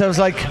years, I was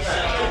like,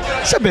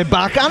 it's a bit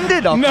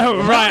backhanded. No,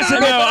 right. No,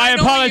 I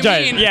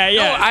apologize. Yeah.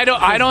 No,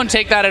 I don't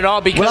take that at all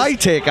because... Well, I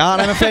take that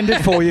and I'm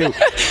offended for you.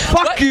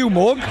 Fuck you,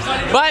 Mug.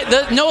 But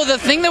the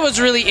thing that was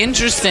really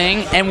interesting,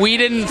 and we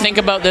didn't think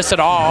about this at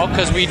all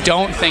because we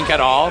don't think at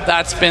all.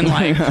 That's been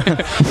like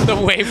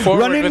the way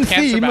forward running with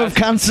Cancer theme Bats. Of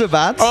Cancer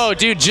Bats. Oh,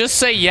 dude, just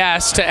say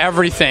yes to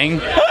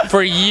everything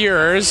for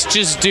years.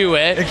 Just do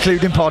it,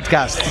 including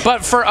podcasts.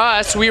 But for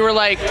us, we were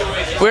like,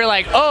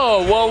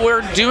 oh, well,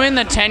 we're doing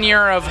the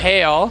 10-year of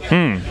Hail,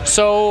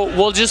 so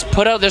we'll just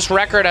put out this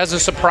record as a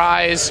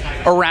surprise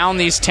around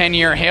these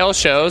 10-year Hail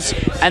shows,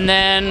 and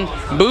then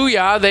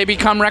booyah, they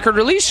become record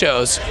release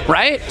shows,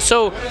 right?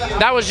 So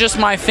that was just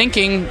my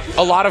thinking.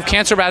 A lot of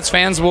Cancer Bats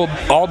fans will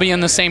all be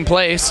in the same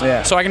place,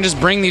 so I can just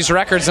bring these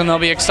records and they'll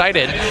be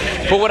excited.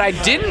 But what I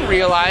didn't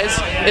realize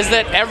is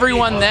that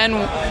everyone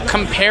then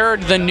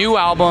compared the new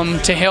album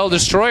to Hail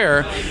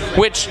Destroyer,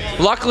 which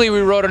luckily we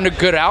wrote on a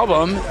good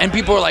album, and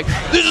people were like,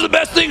 this is the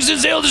best thing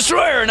since Hail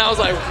Destroyer, and I was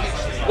like,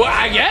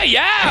 well,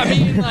 yeah. I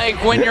mean,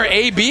 like, when you're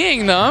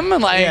A-B'ing them,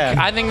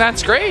 I think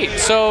that's great.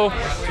 So,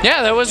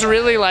 yeah, that was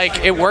really,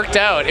 like, it worked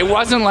out. It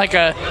wasn't like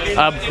a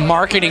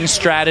marketing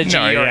strategy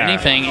or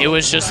anything. It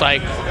was just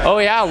like, oh,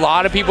 yeah, a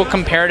lot of people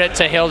compared it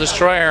to Hail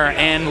Destroyer,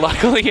 and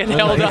luckily it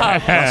held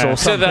up. That's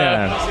awesome.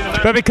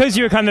 But because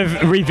you were kind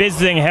of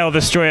revisiting Hail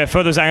Destroyer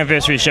for those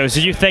anniversary shows,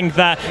 did you think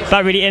that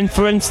really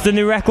influenced the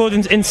new record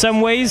in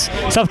some ways?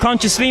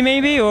 Self-consciously,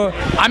 maybe? Or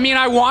I mean,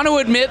 I want to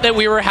admit that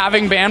we were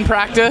having band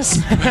practice.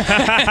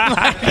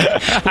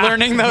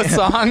 Learning those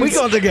songs. We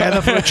got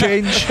together for a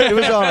change. It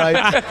was all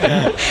right.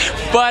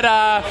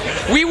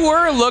 But we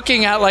were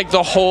looking at like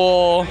the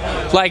whole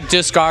like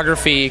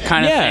discography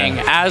kind of thing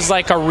as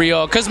like a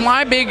real, because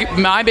my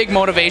big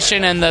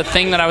motivation and the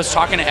thing that I was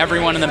talking to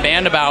everyone in the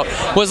band about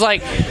was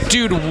like,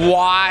 dude,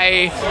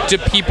 why do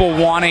people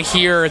want to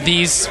hear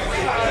these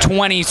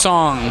 20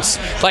 songs?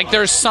 Like,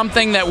 there's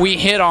something that we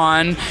hit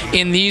on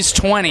in these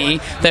 20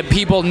 that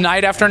people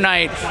night after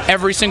night,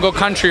 every single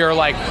country are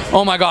like,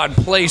 oh my god,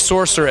 play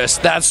Sorceress,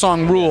 that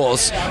song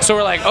rules. So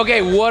we're like,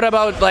 okay, what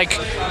about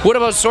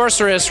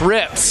Sorceress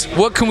rips?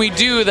 What can we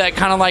do that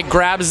kind of like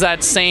grabs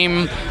that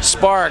same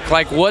spark?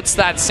 Like, what's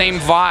that same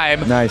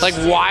vibe? Nice. Like,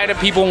 why do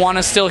people want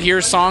to still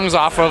hear songs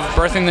off of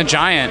Birthing the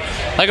Giant?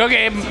 Like,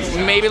 okay,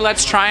 maybe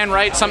let's try and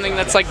write something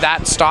that's like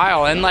that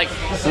style, and like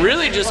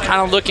really just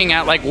kind of looking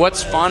at like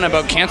what's fun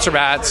about Cancer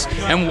Bats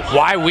and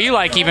why we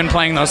like even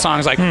playing those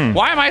songs. Like,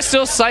 why am I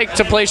still psyched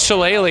to play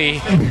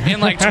Shillelagh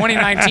in like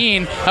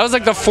 2019? That was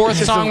like the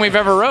 4th song we've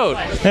ever wrote.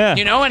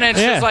 You know, and it's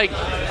just like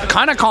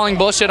kind of calling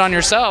bullshit on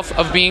yourself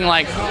of being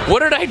like,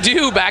 what did I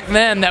do back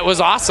then that was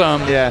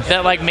awesome?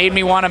 That like made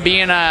me want to be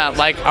in a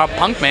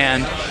punk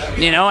band,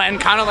 you know, and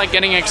kind of like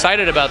getting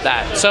excited about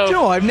that. So, you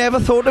know, I've never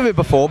thought of it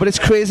before, but it's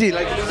crazy.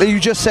 Like you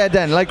just said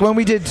then, like when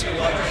we did,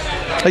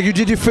 like you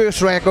did your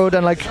first record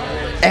and like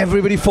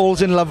everybody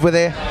falls in love with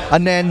it,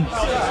 and then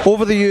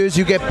over the years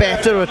you get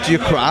better at your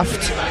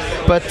craft,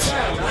 but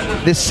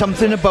there's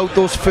something about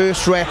those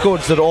first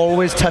records that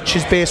always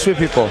touches base with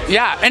people.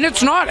 Yeah, and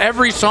it's not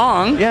every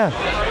song. Yeah.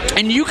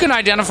 And you can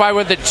identify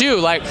with it too.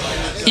 Like,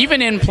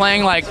 even in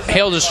playing like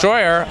Hail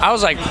Destroyer, I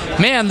was like,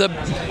 man,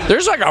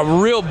 there's like a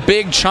real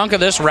big chunk of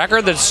this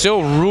record that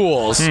still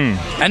rules.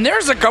 And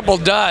there's a couple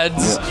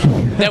duds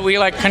that we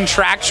like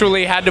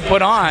contractually had to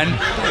put on.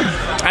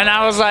 And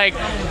I was like,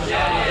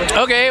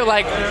 okay,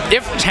 like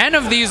if 10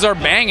 of these are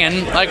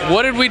banging, like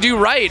what did we do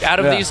right out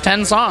of these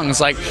 10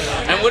 songs? Like,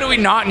 and what do we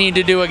not need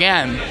to do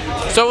again?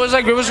 So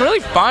it was really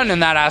fun in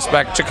that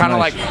aspect to kind of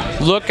like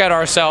look at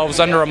ourselves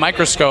under a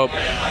microscope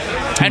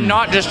and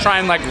not just try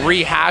and like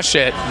rehash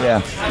it,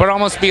 but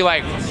almost be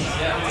like,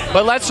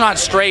 but let's not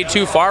stray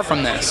too far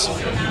from this,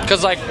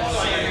 because like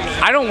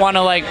I don't want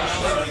to like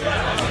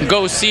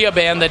go see a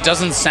band that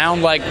doesn't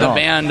sound like the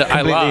band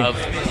completely. I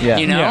love,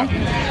 you know,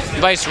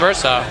 vice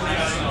versa.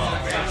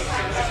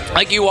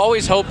 Like, you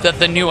always hope that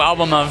the new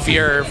album of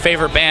your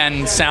favorite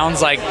band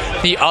sounds like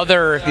the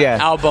other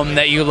album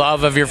that you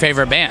love of your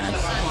favorite band.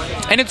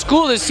 And it's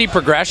cool to see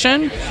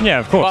progression. Yeah,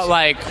 of course. But,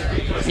 like,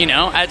 you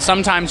know, at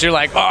sometimes you're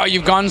like, oh,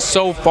 you've gone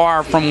so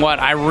far from what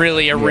I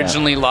really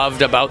originally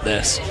loved about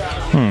this.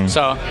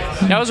 So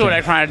that was what I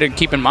tried to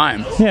keep in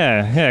mind.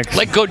 Yeah.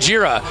 Like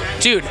Gojira.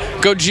 Dude,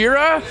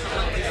 Gojira,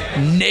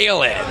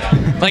 nail it.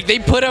 Like, they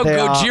put out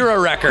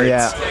Gojira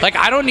records. Like,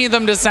 I don't need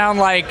them to sound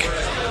like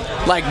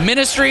like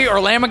Ministry or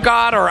Lamb of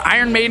God or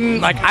Iron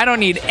Maiden. Like, I don't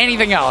need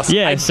anything else.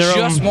 Yeah, I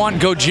just want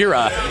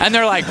Gojira. And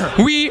they're like,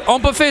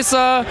 on peut faire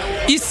ça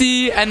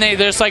ici. And they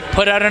just like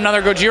put out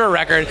another Gojira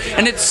record.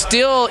 And it's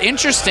still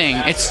interesting.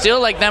 It's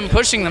still like them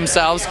pushing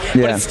themselves,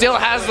 but it still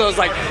has those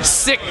like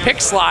sick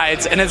pick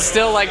slides, and it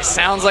still like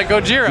sounds like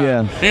Gojira.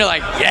 And you're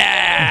like,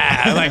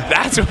 like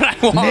that's what I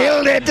want.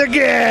 Nailed it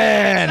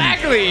again.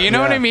 Exactly. You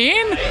know what I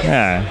mean?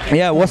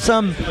 Yeah.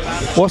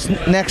 What's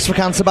next for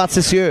Cancer Bats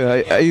this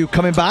year? Are you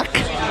coming back?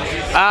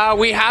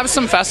 We have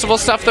some festival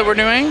stuff that we're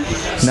doing.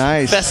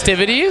 Nice.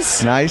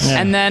 Festivities. Nice.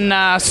 And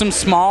then some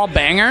small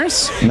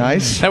bangers.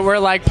 Nice. That we're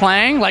like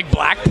playing, like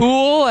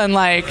Blackpool and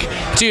like,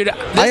 dude.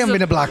 I haven't been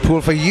to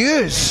Blackpool for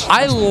years.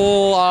 I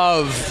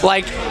love,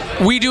 like,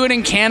 we do it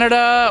in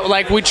Canada.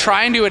 Like, we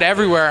try and do it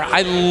everywhere.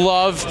 I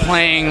love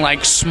playing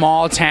like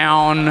small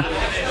town.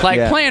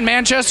 Like playing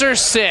Manchester,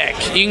 sick.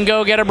 You can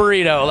go get a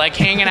burrito, like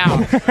hanging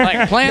out.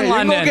 Like playing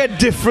London. You can go get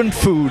different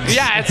foods.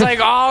 Yeah, it's like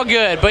all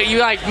good. But you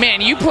like,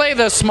 man, you play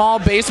the small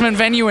basement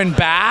venue in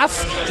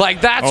Bath,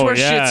 like that's where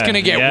shit's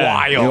gonna get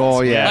wild.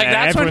 Oh yeah. Like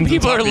that's when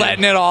people are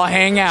letting it all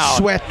hang out.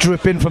 Sweat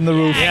dripping from the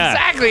roof. Yeah.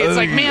 Exactly. It's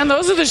like, man,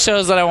 those are the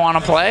shows that I want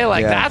to play.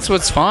 Like that's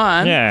what's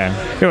fun.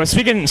 Yeah. Well,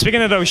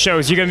 speaking of those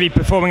shows, you're going to be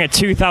performing at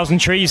 2000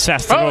 Trees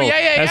Festival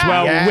as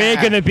well. Yeah. We're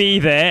going to be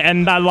there,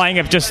 and that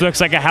lineup just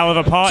looks like a hell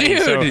of a party.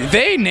 Dude,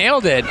 they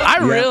nailed it. I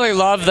really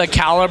love the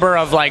caliber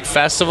of like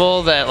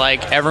festival that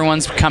like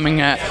everyone's coming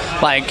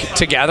like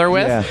together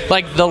with.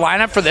 Like the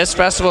lineup for this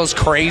festival is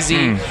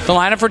crazy. The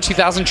lineup for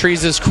 2000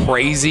 Trees is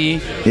crazy.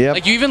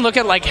 Like you even look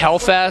at like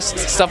Hellfest,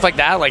 stuff like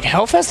that. Like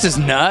Hellfest is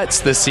nuts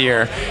this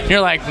year. And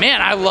you're like,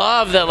 man, I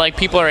love that like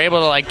people are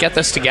able to like get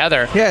this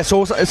together. Yeah,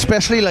 so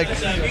especially like,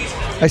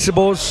 I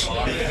suppose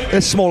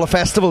there's smaller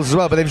festivals as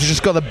well, but they've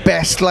just got the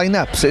best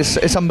lineups.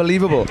 It's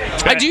unbelievable.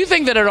 I do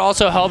think that it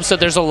also helps that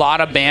there's a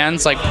lot of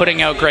bands like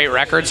putting out great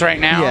records right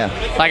now.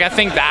 Like I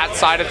think that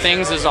side of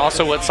things is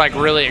also what's like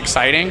really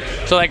exciting.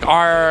 So like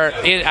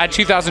at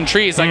 2000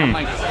 Trees, like I'm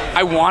like,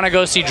 I want to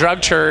go see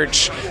Drug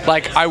Church.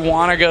 Like I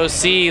want to go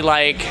see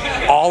like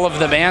all of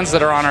the bands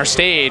that are on our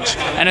stage,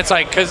 and it's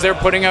like because they're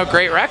putting out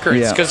great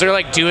records, because they're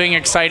like doing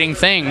exciting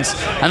things.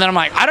 And then I'm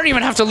like, I don't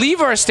even have to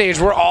leave our stage.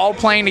 We're all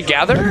playing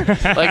together.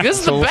 Like this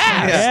is the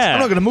best. I'm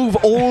not going to move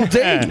all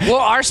day. Well,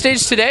 our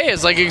stage today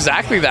is like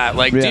exactly that.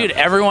 Like, dude,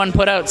 everyone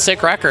put out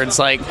sick records.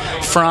 Like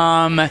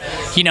from,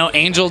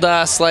 Angel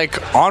Dust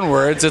like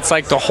onwards, it's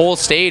like the whole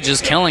stage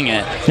is killing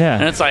it.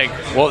 And it's like,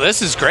 well,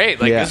 this is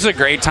great. Like this is a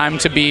great time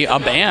to be a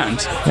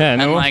band.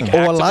 And like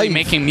actively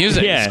making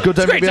music. It's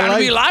a great time to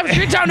be alive. It's a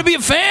great time to be a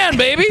fan,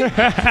 baby.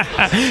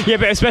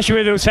 But especially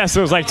with those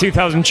festivals like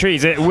 2000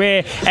 Trees,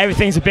 where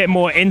everything's a bit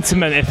more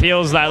intimate. It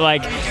feels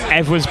like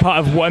everyone's part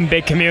of one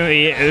big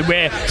community,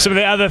 where some of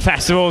the other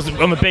festivals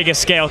on the bigger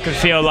scale can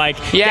feel like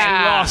getting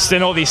lost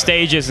in all these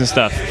stages and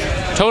stuff.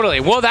 Totally.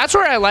 Well, that's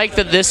where I like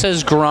that this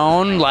has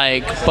grown,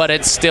 like, but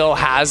it still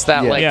has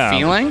that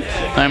feeling.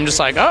 And I'm just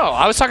like,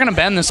 I was talking to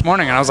Ben this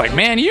morning, and I was like,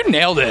 man, you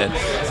nailed it.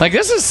 Like,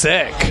 this is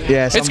sick.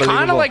 Yeah, it's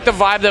kind of like the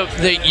vibe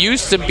that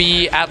used to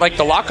be at like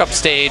the Lockup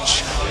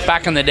stage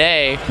back in the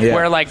day,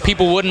 where like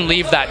people wouldn't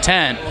leave that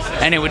tent,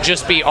 and it would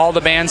just be all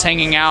the bands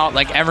hanging out,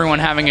 like everyone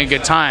having a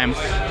good time.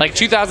 Like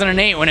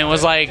 2008, when it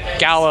was like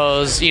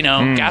Gallows,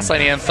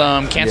 Gaslight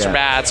Anthem, Cancer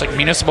Bats, like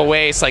Municipal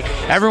Waste, like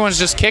everyone's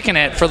just kicking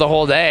it for the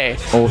whole day.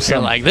 Awesome.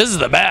 You're like, this is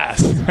the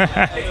best.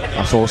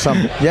 That's awesome.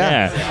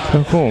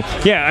 Oh, cool.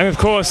 Yeah, and of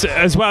course,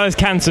 as well as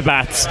Cancer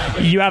Bats,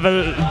 you have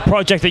a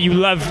project that you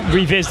love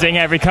revisiting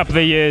every couple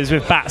of years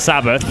with Bat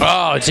Sabbath.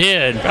 Oh,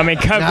 dude. I mean,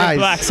 covering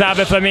Black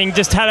Sabbath. I mean,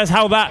 just tell us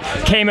how that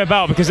came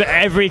about, because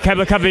every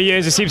couple of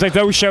years it seems like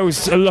those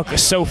shows look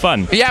so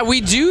fun. Yeah,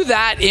 we do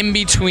that in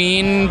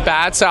between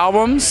Bats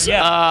albums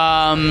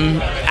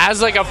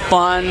as like a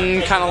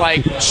fun kind of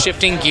like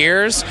shifting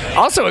gears.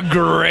 Also a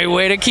great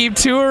way to keep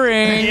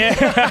touring.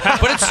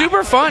 But it's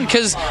super fun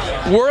because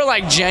we're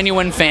like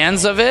genuine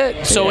fans of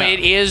it, so it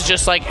is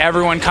just like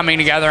everyone coming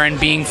together and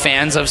being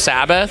fans of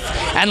Sabbath,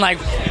 and like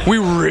we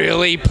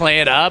really play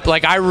it up.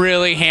 Like I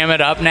really ham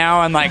it up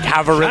now and like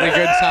have a really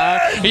good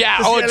time. Dude,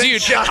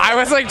 I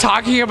was like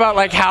talking about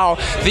like how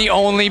the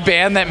only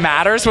band that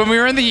matters when we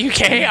were in the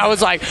UK, I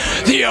was like,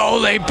 the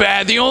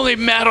only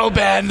metal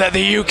band that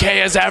the UK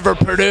has ever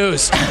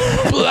produced,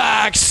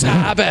 Black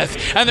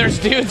Sabbath. And there's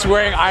dudes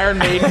wearing Iron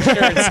Maiden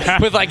shirts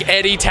with like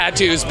Eddie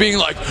tattoos being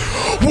like,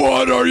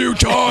 what are you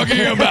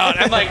talking about?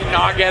 And like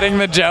not getting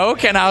the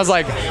joke, and I was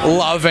like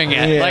loving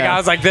it. Like I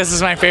was like, this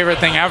is my favorite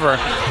thing ever.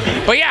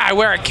 But yeah, I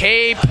wear a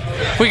cape.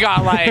 We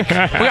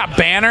got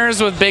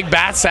banners with big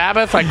Bat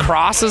Sabbath like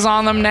crosses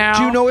on them now.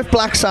 Do you know if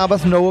Black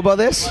Sabbath know about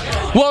this?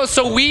 Well,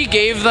 so we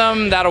gave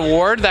them that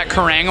award, that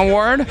Kerrang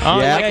Award,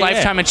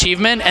 Lifetime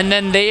Achievement, and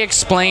then they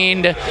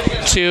explained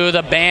to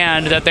the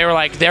band that they were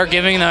like, they're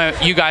giving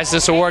you guys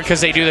this award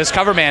because they do this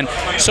cover band.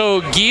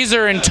 So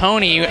Geezer and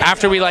Tony,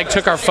 after we like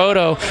took our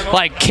photo,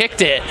 like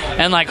kicked it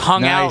and like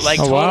hung out like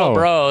total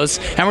bros,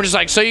 and we're just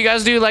like, so you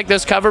guys do like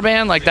this cover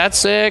band, like that's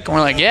sick. And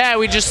we're like, yeah,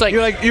 we just like,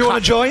 you're like, you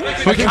want to join?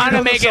 We kind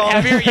of make it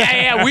heavier.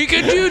 Yeah. We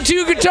could do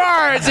 2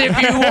 guitars if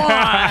you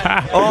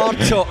want. Oh,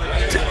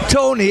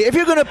 Tony, if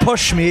you're gonna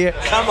push me,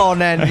 come on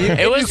then.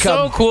 It was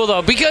so cool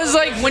though, because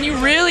like when you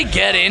really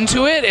get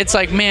into it, it's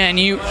like, man,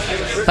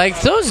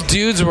 those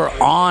dudes were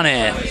on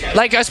it.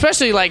 Like,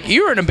 especially like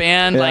you were in a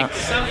band, like,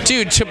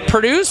 dude, to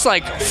produce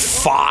like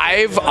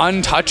 5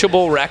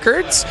 untouchable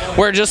records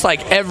where just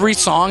like every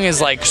song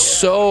is like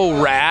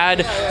so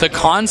rad, the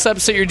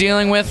concepts that you're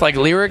dealing with like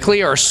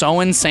lyrically are so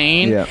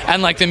insane,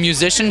 and like the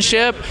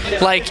musicianship,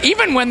 like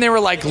even when they were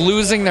like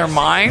losing their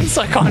minds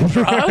like on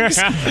drugs,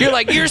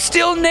 you're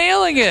still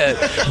nailing it.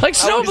 Like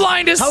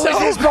Snowblind is how is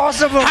this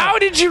possible? How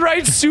did you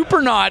write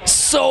Supernaut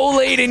so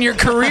late in your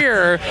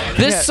career?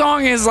 This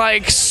song is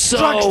like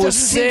so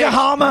sick. To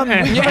harm them.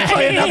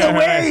 Try another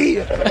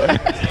way.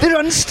 They're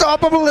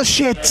unstoppable as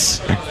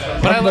shits.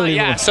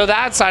 But so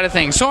that side of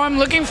things. So I'm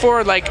looking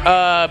forward, like,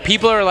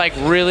 people are like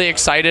really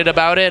excited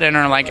about it and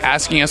are like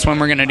asking us when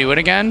we're gonna do it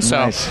again.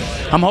 So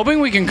I'm hoping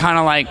we can kind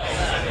of like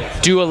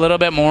do a little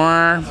bit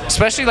more,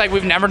 especially like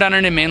we've never done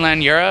it in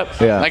mainland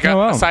Europe. Like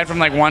aside from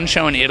like one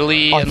show in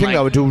Italy. I think like,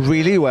 that would do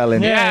really well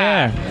in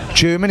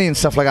Germany and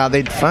stuff like that.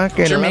 They'd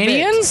fucking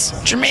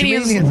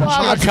Germanians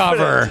love a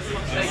cover.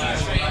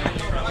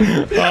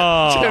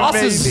 Das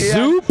ist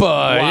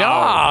super.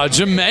 Ja,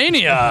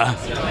 Germania.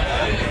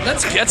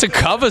 That's a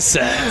cover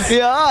set.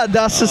 Yeah,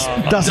 das ist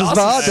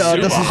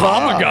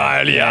wahr.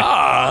 Geil,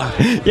 yeah.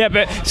 Yeah,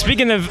 but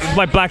speaking of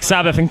like Black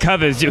Sabbath and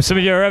covers, some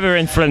of your other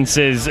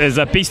influences is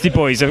Beastie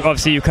Boys.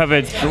 Obviously, you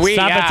covered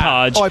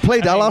Sabotage. Oh, I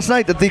played that last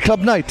night at the club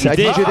night. I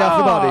DJ'd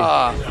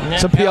everybody.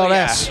 Some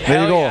PRS.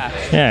 There you go.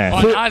 Yeah.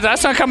 Oh, no,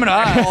 that's not coming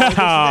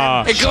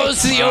up. It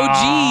goes to the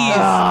OGs.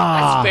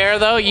 That's fair,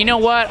 though. You know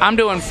what? I'm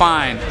doing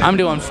fine.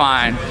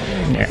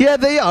 Yeah,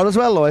 they are as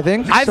well, though, I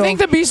think. I think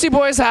the Beastie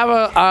Boys have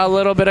a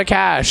little bit of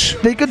cash.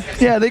 They could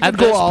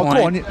go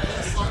on.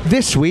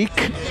 This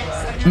week,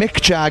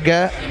 Mick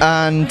Jagger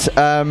and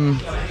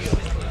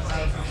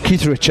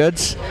Keith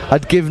Richards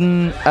had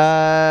given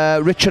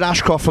Richard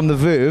Ashcroft from The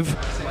Verve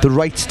the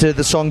rights to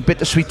the song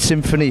Bittersweet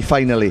Symphony,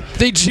 finally.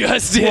 They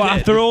just did it.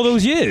 After all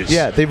those years?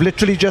 Yeah, they've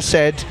literally just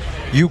said,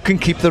 you can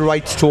keep the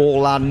rights to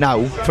all that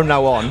now, from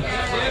now on.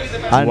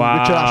 And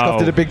Richard Ashcroft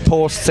did a big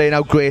post saying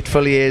how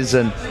grateful he is.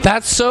 And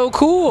that's so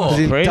cool.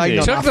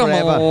 It took them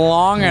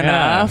long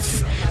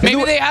enough.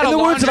 Maybe they had a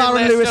laundry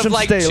list of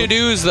like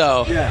to-dos,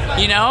 though. Yeah.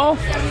 You know?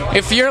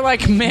 If you're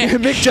like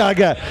Mick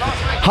Jagger,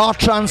 heart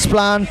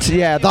transplant,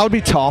 that would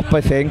be top,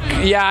 I think.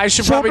 Yeah, I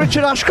should probably...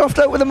 Richard Ashcroft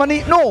out with the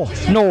money? No,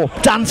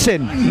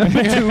 dancing.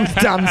 Number 2,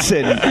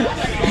 dancing.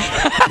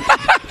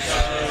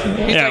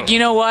 He's like, you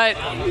know what?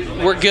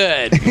 We're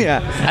good.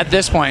 At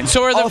this point.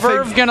 So are the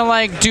Verve gonna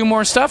like do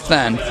more stuff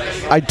then?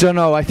 I don't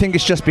know. I think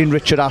it's just been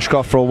Richard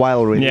Ashcroft for a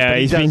while, really. Yeah,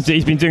 he's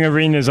been doing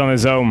arenas on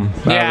his own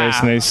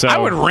recently. So I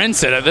would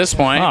rinse it at this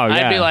point.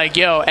 I'd be like,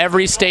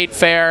 every state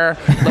fair,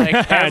 like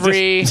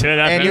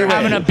you're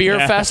having a beer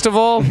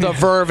festival, the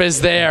Verve is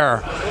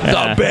there.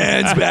 The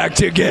band's back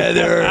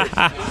together.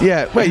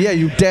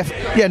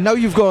 Now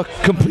you've got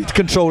complete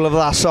control of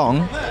that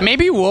song.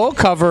 Maybe we'll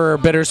cover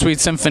Bittersweet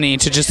Symphony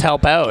to just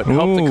help out,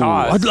 help the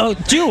cause.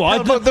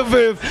 About the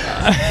Verve.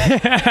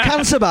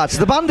 Cancer Bats,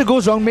 the band that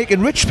goes around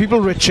making rich people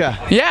richer.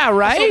 Yeah,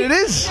 right? That's what it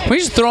is. We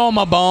just throw them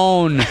a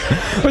bone.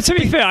 But to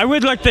be fair, I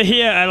would like to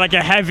hear like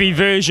a heavy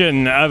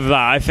version of that.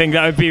 I think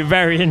that would be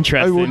very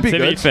interesting. It would be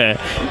good. Be fair.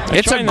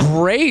 It's a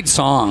great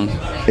song.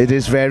 It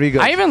is very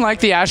good. I even like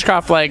the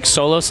Ashcroft like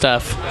solo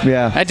stuff.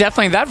 Yeah.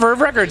 That Verve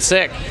record's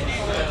sick.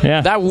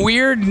 Yeah. That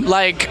weird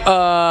like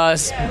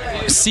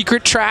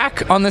secret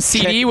track on the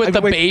CD with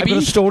the baby. I've got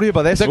a story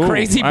about this. The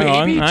crazy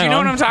baby. Do you know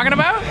what I'm talking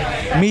about?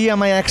 Me and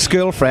my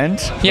ex-girlfriend.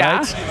 Yeah.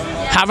 Right?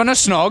 Having a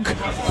snog.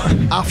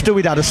 After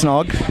we'd had a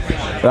snog,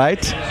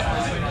 right?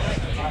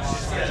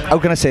 How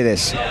can I say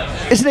this?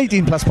 It's an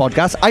 18 plus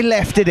podcast. I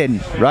left it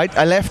in, right?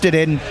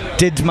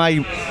 Did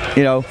my,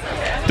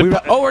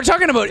 we're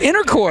talking about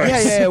intercourse.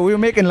 Yeah, we were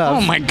making love.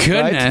 Oh my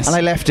goodness. Right? And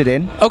I left it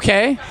in.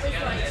 Okay.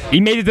 He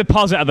made a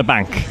deposit at the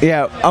bank.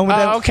 Yeah.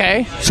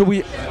 Okay. So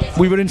we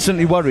were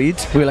instantly worried.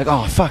 We were like,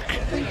 oh, fuck.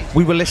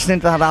 We were listening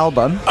to that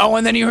album. Oh,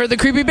 and then you heard the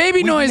creepy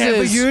baby noises.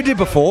 Never heard it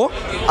before.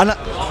 And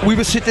we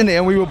were sitting there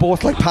and we were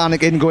both like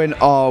panicking, going,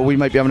 oh, we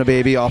might be having a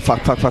baby. Oh,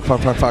 fuck.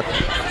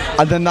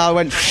 And then I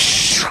went,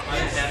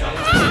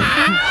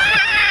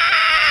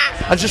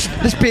 and just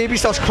this baby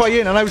starts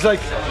crying. And I was like,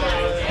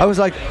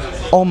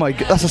 oh my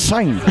God, that's a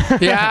sign.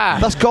 Yeah.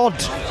 That's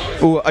God.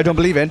 Who I don't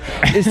believe in,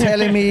 is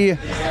telling me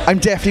I'm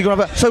definitely going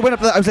to have a... So I went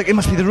up there, I was like, it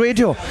must be the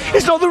radio.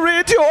 It's not the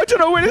radio, I don't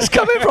know where it's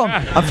coming from.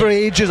 And for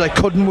ages, I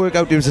couldn't work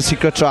out it was a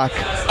secret track.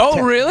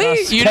 Oh, really?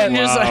 You didn't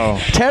just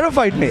like...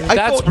 Terrified me.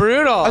 That's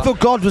brutal. I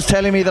thought God was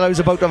telling me that I was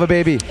about to have a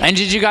baby. And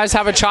did you guys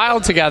have a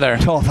child together?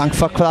 Oh, thank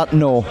fuck for that,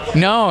 no.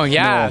 No,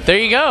 yeah. No. There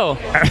you go.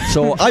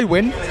 So I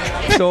win.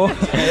 So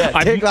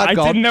take that, God. I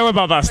didn't know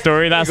about that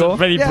story. That's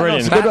really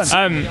brilliant. No, it's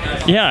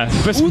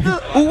a good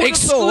one.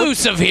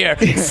 Exclusive here.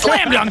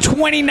 Slam Dunk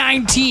 29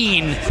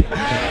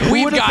 2019,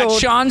 we've got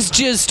Sean's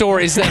Jizz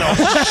Stories that'll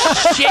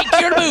shake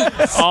your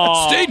boots.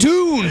 Oh, stay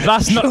tuned.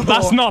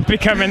 That's not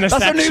becoming the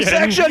section. That's a new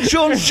section,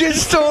 Sean's Jizz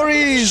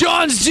Stories.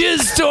 Sean's Jizz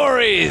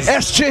Stories.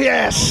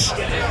 SJS.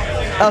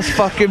 That's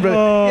fucking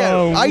brilliant.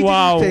 Oh, I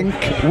didn't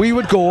think we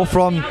would go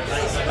from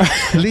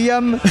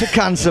Liam to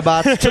Cancer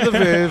Bat to the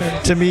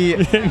Verve to me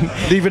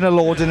leaving a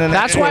load in an.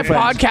 That's why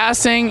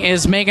podcasting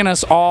is making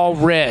us all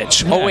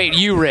rich. Oh wait,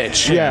 you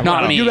rich? Yeah,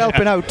 not me. You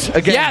helping out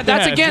again? Yeah,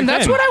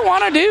 that's what I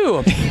want to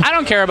do. I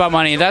don't care about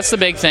money. That's the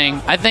big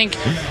thing. I think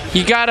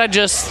you gotta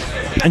just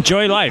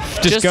enjoy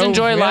life. Just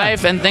enjoy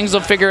life, and things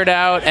will figure it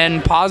out.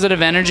 And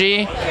positive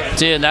energy,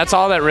 dude. That's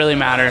all that really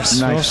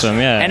matters. Nice. Awesome,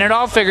 yeah. And it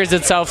all figures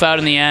itself out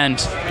in the end.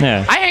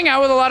 Yeah. I hang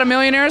out with a lot of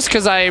millionaires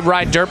because I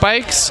ride dirt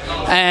bikes,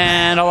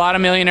 and a lot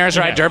of millionaires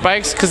ride dirt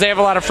bikes because they have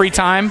a lot of free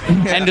time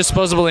and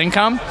disposable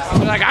income.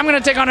 They're like, I'm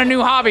gonna take on a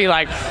new hobby,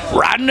 like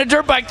riding a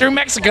dirt bike through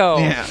Mexico.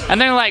 Yeah.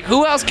 And they're like,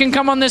 who else can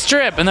come on this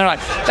trip? And they're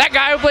like, that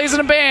guy who plays in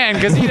a band,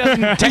 because he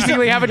doesn't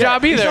technically have a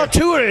job either. He's not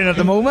touring at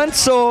the moment,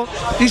 so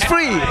he's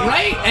free.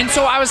 Right? And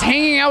so I was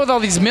hanging out with all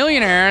these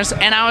millionaires,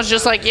 and I was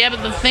just like, yeah,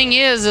 but the thing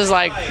is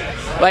like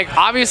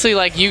obviously,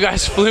 like, you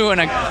guys flew in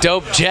a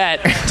dope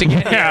jet to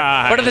get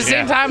here. But at the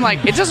same time,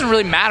 like, it doesn't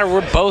really matter.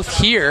 We're both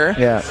here.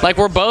 Yeah. Like,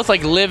 we're both,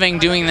 like, living,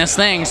 doing this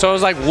thing. So I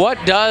was like, what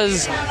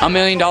does $1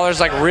 million,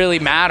 like, really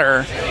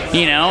matter,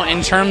 you know,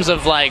 in terms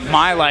of, like,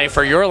 my life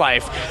or your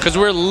life? Because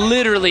we're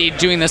literally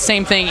doing the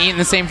same thing, eating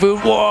the same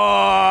food.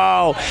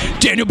 Whoa!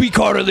 Daniel B.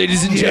 Carter,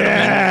 ladies and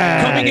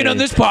gentlemen, coming in on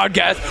this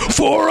podcast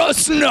for a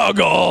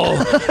snuggle.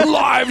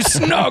 Live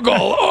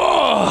snuggle.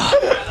 Oh!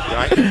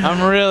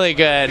 I'm really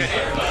good.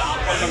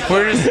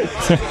 We're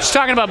just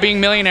talking about being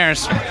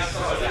millionaires.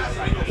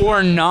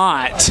 Or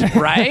not,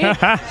 right?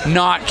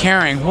 Not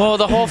caring. Whoa,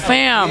 the whole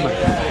fam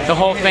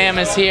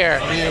is here.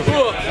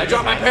 Ooh, I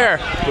dropped my pair.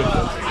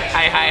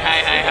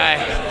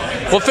 Hi.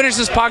 We'll finish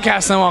this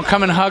podcast and then we'll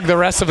come and hug the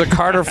rest of the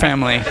Carter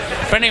family.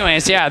 But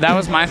anyways, yeah, that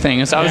was my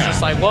thing. So I was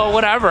just like, well,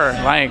 whatever.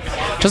 Like,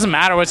 it doesn't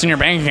matter what's in your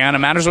bank account. It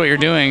matters what you're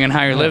doing and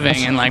how you're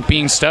living and, like,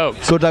 being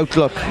stoked. Good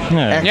outlook.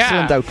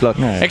 Excellent outlook.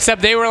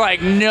 Except they were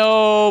like,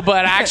 no,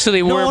 but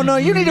actually we're... No,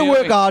 you need to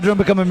work harder and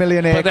become a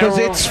millionaire because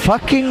it's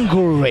fucking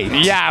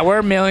great. Yeah,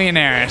 we're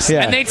millionaires.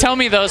 Yeah. And they tell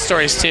me those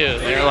stories too.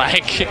 They're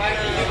like...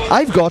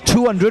 I've got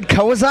 200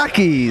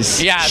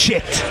 Kawasaki's. Yeah.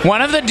 Shit.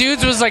 One of the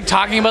dudes was like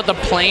talking about the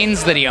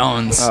planes that he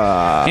owns.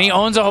 And he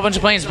owns a whole bunch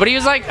of planes. But he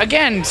was like,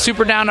 again,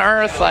 super down to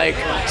earth, like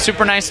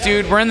super nice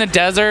dude. We're in the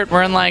desert.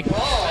 We're in like,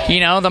 you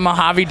know, the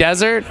Mojave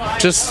Desert.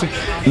 Just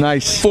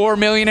nice. 4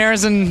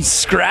 millionaires and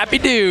Scrappy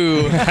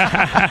Doo.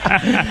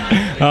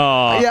 Yeah,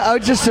 I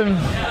just...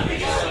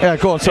 yeah,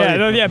 go on,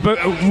 sorry.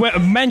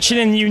 But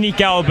mentioning unique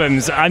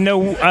albums, I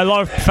know a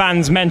lot of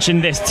fans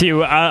mention this to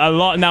you a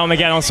lot now and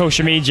again on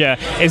social media,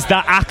 is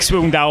that Axe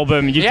Wound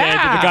album you did with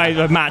the guy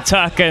with Matt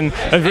Tuck and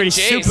a really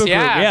super group.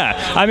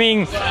 Yeah. I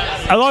mean,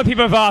 a lot of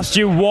people have asked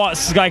you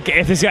what's, like,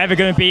 if there's ever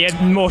going to be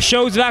more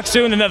shows with Axe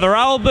Wound, another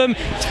album.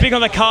 It's been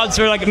on the cards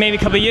for like maybe a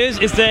couple of years.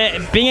 Is there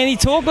been any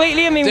talk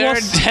lately? I mean, there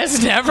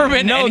has never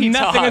been any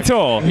nothing talk. at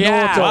all. Yeah. No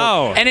at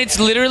all. Wow. And it's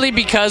literally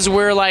because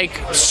we're like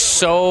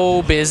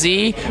so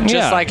busy,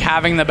 just like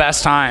having the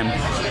best time.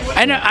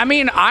 And I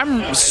mean,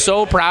 I'm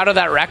so proud of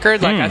that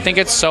record. Like, I think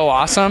it's so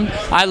awesome.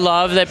 I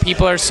love that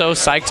people are so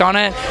psyched on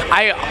it.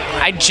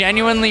 I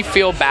genuinely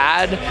feel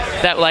bad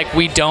that, like,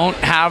 we don't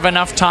have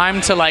enough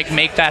time to, like,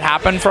 make that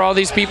happen for all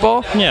these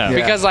people. Yeah.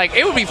 Because, like,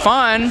 it would be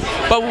fun,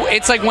 but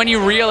it's like when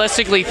you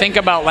realistically think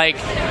about, like,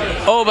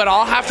 oh, but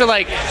I'll have to,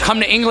 like, come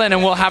to England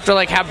and we'll have to,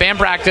 like, have band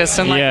practice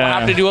and, like, we'll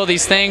have to do all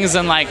these things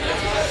and, like,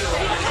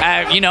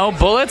 you know,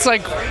 Bullet's,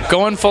 like,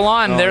 going full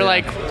on. They're,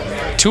 like,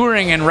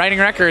 touring and writing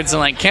records and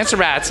like Cancer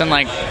Bats, and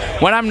like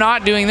when I'm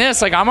not doing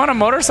this, like I'm on a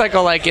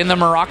motorcycle like in the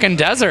Moroccan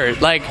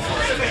desert. Like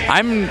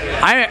I'm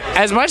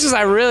as much as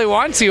I really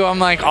want to, I'm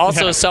like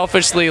also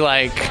selfishly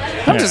like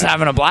I'm just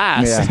having a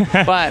blast.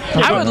 But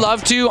I would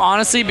love to,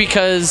 honestly,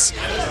 because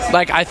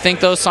like I think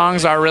those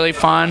songs are really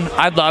fun.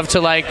 I'd love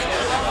to like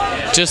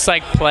just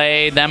like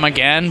play them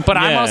again, but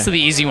I'm also the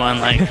easy one.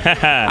 Like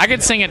I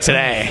could sing it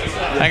today.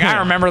 Like I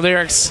remember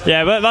lyrics.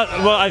 Yeah, but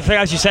I think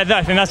as you said that,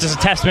 I think that's just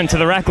a testament to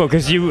the record,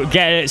 because you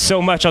get it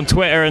so much on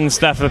Twitter and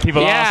stuff that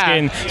people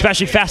asking,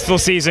 especially festival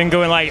season,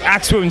 going like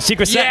Axe Wound,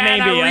 Secret Set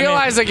maybe. And I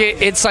realize like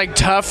it's like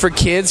tough for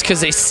kids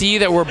because they see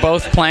that we're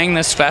both playing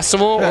this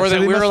festival, or that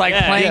we were like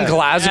playing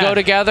Glasgow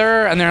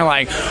together, and they're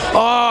like, "Oh,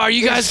 are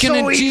you guys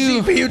gonna do?" It's so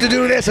easy for you to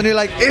do this, and you're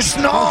like, "It's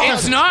not."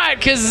 It's not,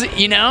 because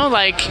you know,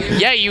 like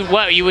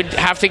you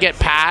would have to get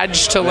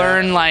Padge to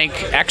learn like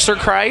Exor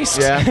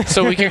Christ,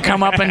 so we could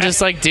come up and just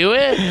like do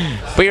it.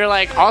 But you're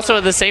like also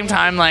at the same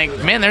time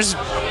like, man, there's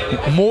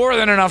more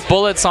than enough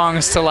Bullet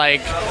songs to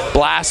like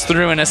blast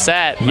through in a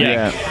set.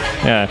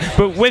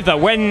 But with that,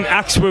 when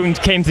Axe Wound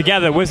came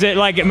together, was it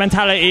like a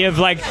mentality of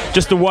like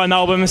just the one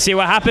album and see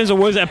what happens, or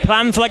was it a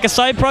plan for like a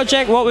side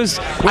project?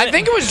 I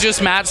think it was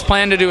just Matt's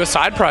plan to do a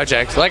side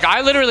project. Like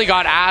I literally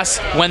got asked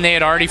when they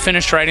had already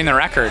finished writing the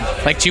record,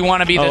 like, do you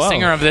want to be the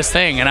singer of this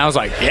thing? And I was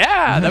like,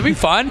 yeah, that'd be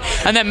fun.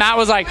 And then Matt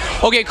was like,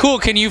 okay, cool.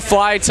 Can you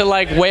fly to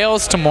like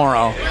Wales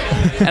tomorrow?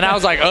 And I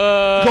was like,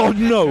 God,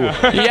 no.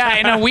 Yeah,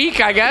 in a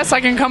week, I guess.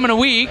 I can come in a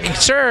week.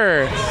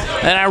 Sure.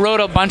 And I wrote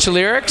a bunch of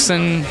lyrics,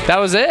 and that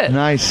was it.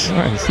 Nice.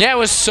 Yeah, it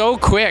was so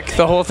quick.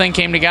 The whole thing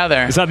came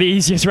together. Is that the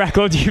easiest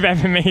record you've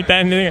ever made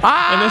then? In a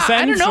sense,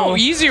 I don't know.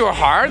 Easy or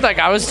hard? Like,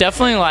 I was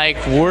definitely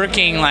like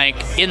working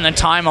like in the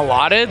time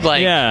allotted,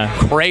 like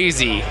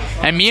crazy.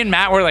 And me and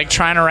Matt were like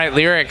trying to write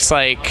lyrics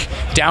like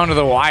down to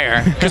the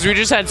wire because we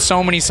just had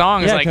so many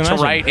songs like to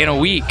write in a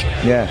week.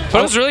 Yeah. But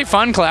it was really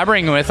fun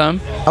collaborating with them.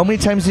 How many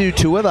times did you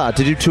tour that?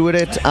 Did you tour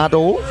it at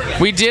all?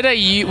 We did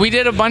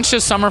a bunch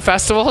of summer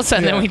festivals,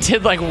 and then we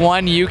did like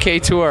one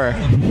UK tour.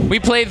 We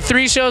played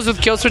 3 shows with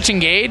Killswitch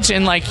Engage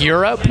in like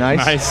Europe.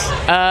 Nice.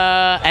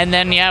 And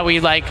then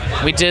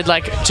we did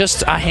like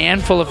just a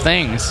handful of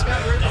things.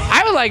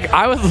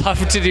 I would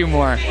love to do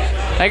more.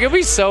 Like, it'd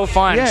be so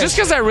fun. Yes. Just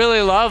because I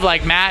really love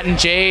like Matt and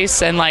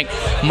Jace and like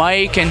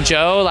Mike and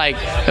Joe. Like,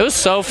 it was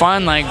so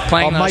fun like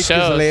playing those Mike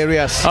shows. is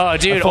hilarious. Oh,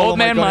 dude, old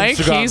man Mike,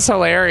 he's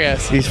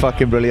hilarious. He's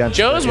fucking brilliant.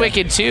 Joe's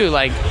wicked too.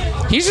 Like,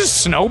 he's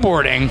just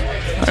snowboarding.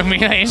 I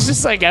mean, he's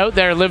just like out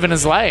there living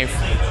his life.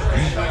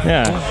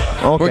 Yeah.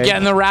 Okay. We're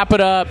getting the wrap it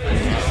up.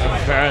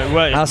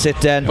 That's it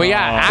then. But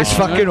yeah, it's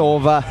fucking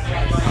over.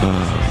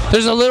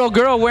 There's a little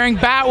girl wearing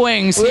bat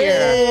wings here.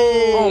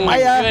 Oh my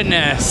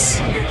goodness.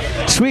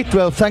 Sweet.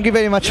 Well, thank you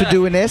very much for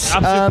doing this.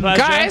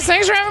 Guys,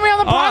 thanks for having me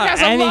on the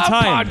podcast. I love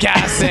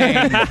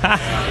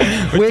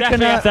podcasting. We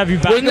definitely have to have you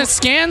back. When the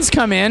scans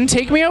come in,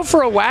 take me out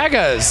for a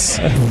Waggas.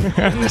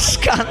 The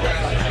scan.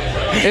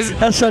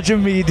 That's such a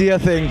media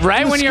thing.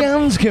 Right? When the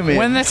scans come in.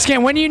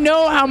 When you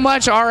know how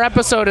much our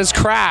episode is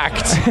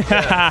cracked,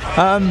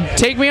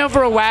 take me out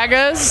for a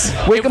Waggas.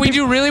 If we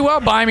do really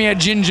well, buy me a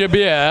ginger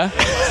beer.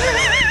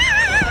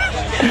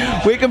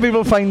 Where can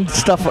people find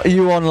stuff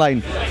you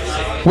online?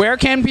 Where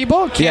can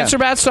people?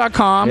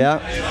 Cancerbats.com. Yeah.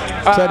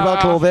 Treadwell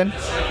Clothing.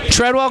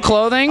 Treadwell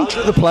Clothing.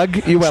 The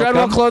plug. You're welcome.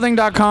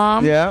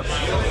 Treadwellclothing.com. Yeah.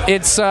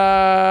 It's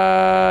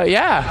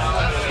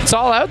it's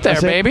all out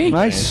there, baby.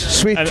 Nice.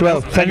 Sweet.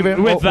 Well, thank you very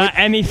much. With that,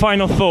 any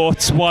final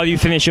thoughts while you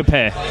finish your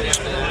pair?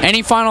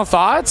 Any final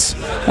thoughts?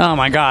 Oh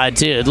my god,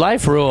 dude,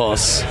 life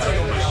rules.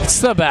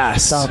 It's the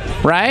best.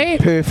 Right?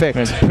 Perfect.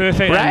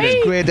 Perfect. Right?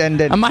 Ending. Great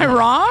ending. Am I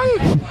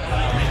wrong?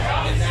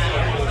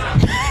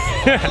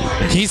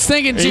 He's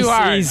thinking too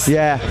hard.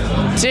 Yeah.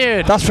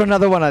 Dude. That's for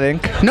another one, I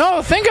think.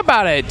 No, think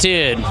about it,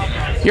 dude.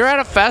 You're at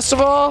a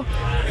festival.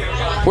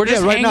 We're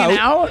just hanging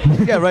out.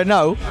 Yeah, right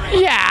now.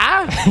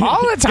 Yeah,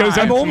 all the time.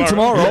 I'm home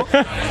tomorrow.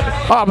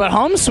 Oh, but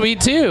home sweet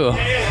too.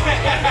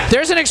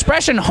 There's an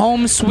expression,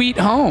 home sweet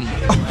home.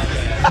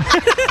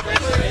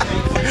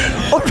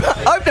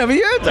 I've never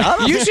heard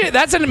that. You should.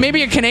 That's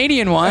maybe a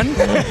Canadian one.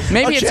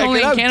 Maybe it's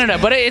only in Canada,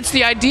 but it's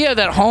the idea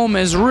that home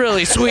is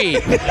really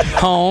sweet.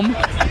 Home.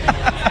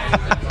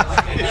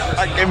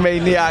 Fucking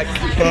maniac.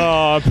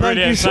 Oh,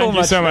 brilliant. Thank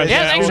you so much.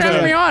 Yeah, thanks for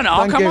having me on.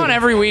 I'll come on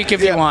every week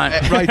if you want.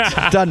 Right,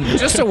 done.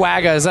 Just a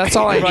Waggas. That's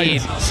all I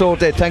need.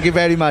 Sorted. Thank you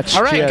very much.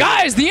 All right, Cheers.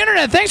 guys, the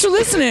internet, thanks for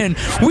listening.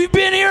 We've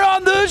been here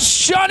on the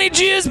Shawnee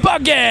G's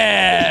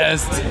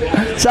podcast.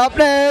 What's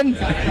happening?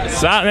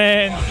 What's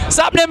happening? What's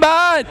happening,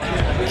 bud?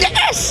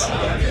 Yes!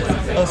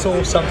 That's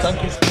awesome.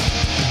 Thank you.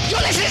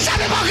 You're listening to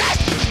Shawnee Podcast.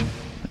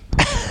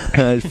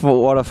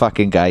 What a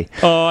fucking guy.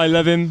 Oh, I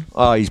love him.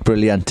 Oh, he's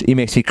brilliant. He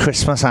makes me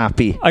Christmas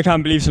happy. I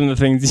can't believe some of the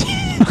things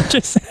you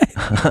just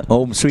said.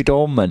 Home sweet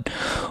home, man.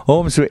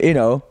 Home sweet, you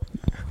know,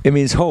 it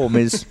means home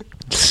is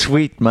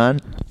sweet,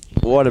 man.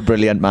 What a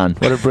brilliant man.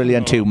 What a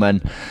brilliant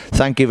human.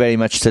 Thank you very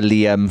much to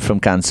Liam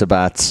from Cancer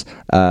Bats.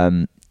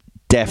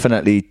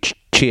 Definitely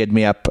cheered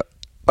me up.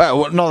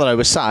 Well, not that I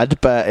was sad,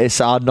 but it's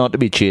hard not to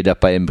be cheered up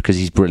by him because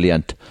he's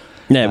brilliant.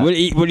 Yeah, well,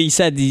 he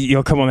said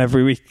you'll come on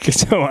every week,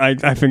 so I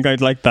think I'd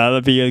like that.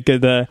 That'd be a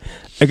good.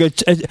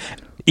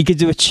 He could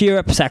do a cheer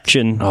up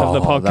section of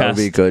the podcast. That would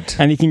be good.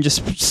 And he can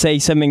just say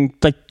something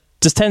like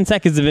just 10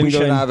 seconds of him We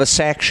going. should have a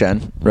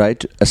section,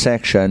 right? A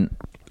section,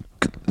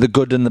 the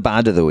good and the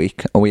bad of the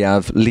week, and we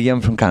have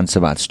Liam from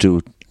Cancer Bats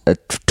do a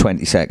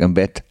 20-second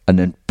bit, and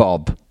then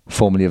Bob,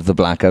 formerly of the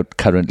Blackout,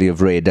 currently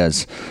of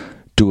Raiders,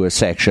 do a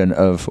section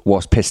of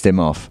what's pissed him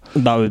off.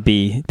 That would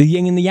be the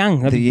yin and the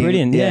yang. That'd be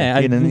brilliant. Yeah,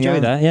 I'd enjoy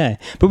that. Yeah,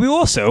 but we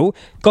also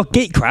got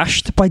gate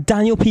crashed by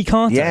Daniel P.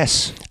 Carter.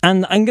 Yes,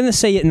 and I'm going to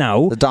say it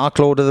now. The Dark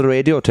Lord of the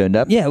radio turned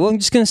up. Yeah, well, I'm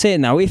just going to say it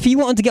now. If he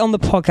wanted to get on the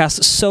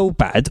podcast so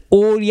bad,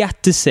 all he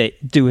had to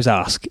do was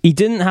ask. He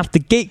didn't have to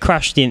gate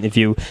crash the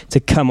interview to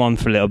come on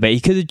for a little bit. He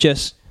could have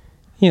just,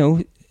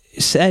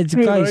 said,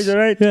 guys,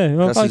 right. Yeah,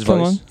 well, that's his come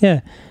voice. on.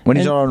 Yeah. When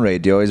he's on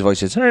radio, his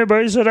voice is, "Hey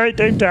boys, alright,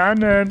 I'm Dan.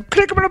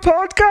 Can I come on a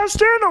podcast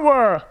then or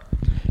what?"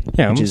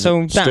 Yeah, Which is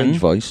so a strange Dan,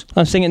 voice.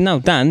 I'm saying it now.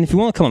 Dan, if you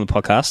want to come on the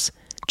podcast,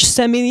 just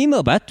send me an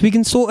email back. We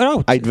can sort it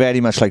out. I'd very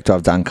much like to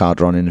have Dan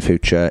Carter on in the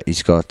future.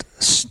 He's got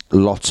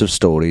lots of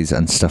stories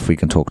and stuff we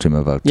can talk to him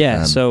about.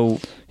 Yeah,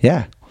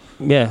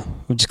 Yeah,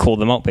 we'll just call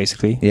them out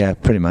basically. Yeah,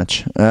 pretty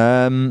much.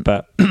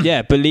 But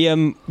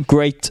Liam,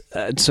 great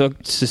to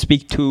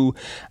speak to,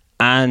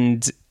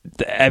 and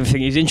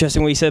everything is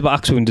interesting what you said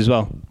about Axewound as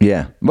well.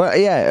 Yeah. Well,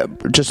 yeah,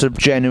 just a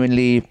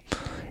genuinely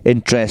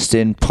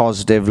interesting,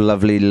 positive,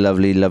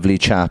 lovely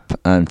chap,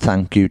 and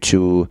thank you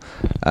to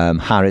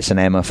Harris and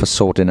Emma for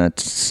sorting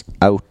us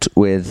out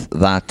with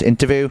that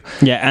interview.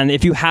 Yeah, and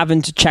if you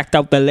haven't checked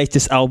out their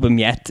latest album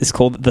yet, it's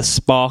called The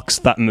Sparks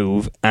That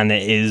Move, and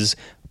it is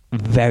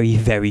very,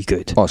 very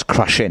good. Oh, it's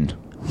crushing,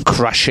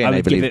 I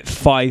would believe. give it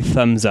 5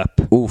 thumbs up.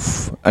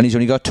 Oof. And he's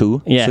only got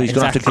 2, yeah, so he's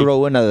going to have to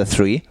grow another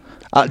 3.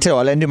 I'll tell you,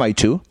 I'll lend you my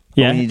 2.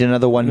 Yeah. We need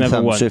another 1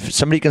 thumb. So if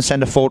somebody can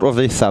send a photo of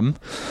their thumb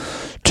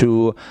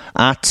to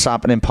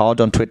 @SappeningPod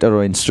on Twitter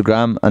or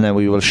Instagram, and then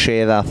we will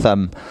share that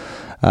thumb.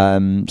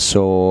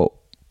 So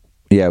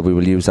yeah, we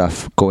will use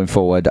that going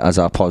forward as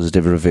our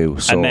positive review.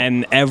 So, and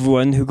then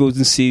everyone who goes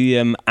and see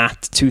them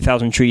at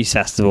 2000 Trees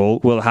Festival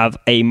will have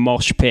a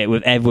mosh pit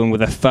with everyone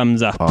with a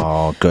thumbs up.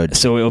 Oh, good.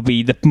 So it'll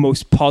be the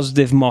most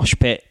positive mosh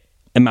pit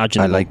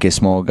imaginable. I like it,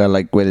 Smog. I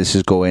like where this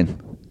is going.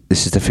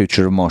 This is the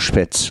future of mosh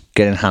pits.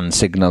 Getting hand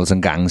signals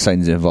and gang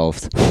signs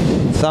involved.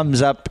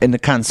 Thumbs up in the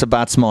Cancer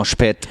Bats mosh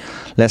pit.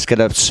 Let's get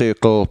a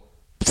circle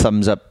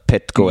thumbs up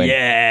pit going.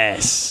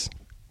 Yes.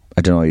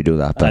 I don't know how you do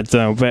that, but I don't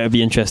know, but it'll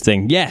be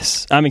interesting.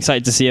 Yes, I'm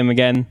excited to see him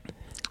again.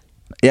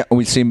 Yeah,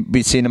 we've seen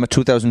him at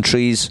 2000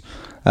 Trees.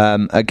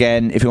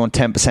 Again, if you want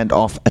 10%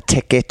 off a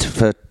ticket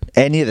for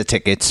any of the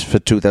tickets for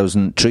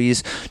 2000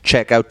 Trees,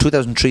 check out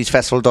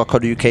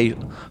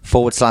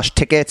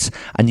 2000treesfestival.co.uk/tickets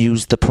and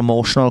use the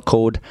promotional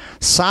code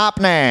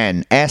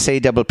SAPPENIN,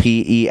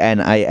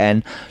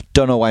 SAPPENIN.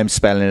 Don't know why I'm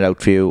spelling it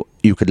out for you.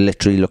 You could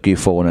literally look at your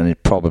phone and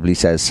it probably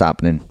says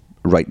SAPPENIN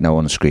right now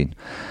on the screen.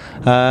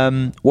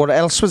 What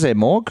else was there,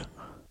 Morg?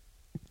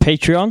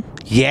 Patreon?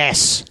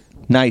 Yes.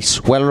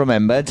 Nice. Well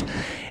remembered.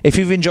 If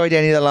you've enjoyed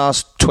any of the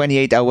last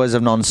 28 hours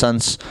of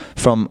nonsense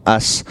from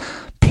us,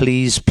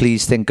 please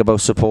think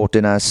about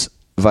supporting us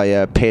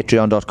via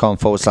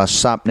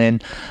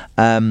patreon.com/sappening.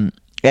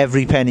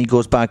 Every penny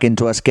goes back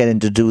into us getting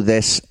to do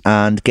this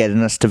and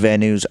getting us to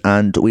venues,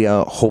 and we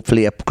are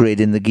hopefully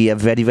upgrading the gear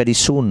very, very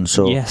soon.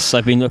 So yes,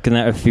 I've been looking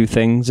at a few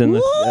things, and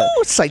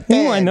it's like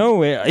that. I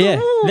know. Yeah,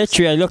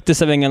 literally, I looked at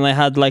something and I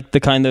had like the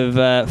kind of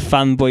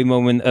fanboy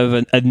moment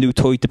of a new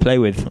toy to play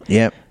with.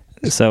 Yeah.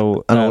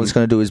 So and all it's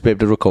going to do is be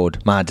able to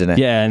record. Mad, isn't it?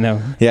 Yeah, I know.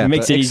 Yeah, it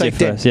makes it easier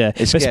for us. Yeah.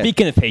 But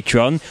speaking of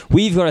Patreon,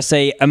 we've got to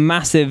say a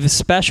massive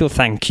special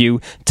thank you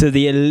to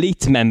the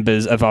elite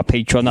members of our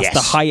Patreon. That's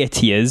the higher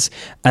tiers,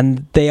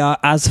 and they are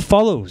as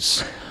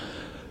follows: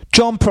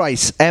 John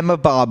Price, Emma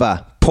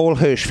Barber, Paul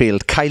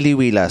Hirschfield, Kylie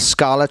Wheeler,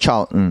 Scarlett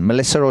Charlton,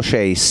 Melissa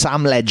O'Shea,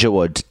 Sam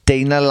Ledgerwood,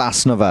 Dana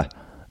Lasnova.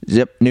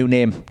 Yep, new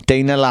name,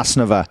 Dana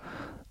Lasnova.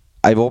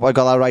 I hope I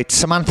got that right.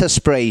 Samantha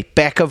Spray,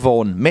 Becca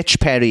Vaughan, Mitch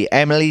Perry,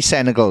 Emily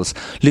Senegals,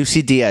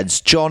 Lucy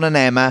Diaz, John and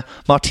Emma,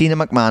 Martina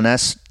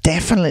McManus.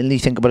 Definitely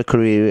think about a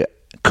career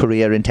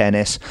in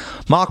tennis.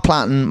 Mark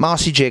Platten,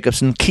 Marcy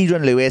Jacobson,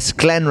 Kieran Lewis,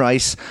 Glenn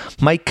Rice,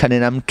 Mike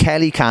Cunningham,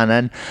 Kelly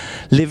Cannon,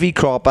 Livy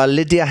Cropper,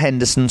 Lydia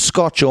Henderson,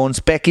 Scott Jones,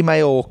 Becky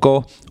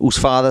Mayoko, whose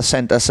father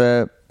sent us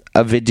a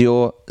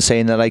video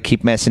saying that I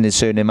keep messing his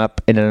surname up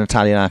in an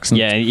Italian accent.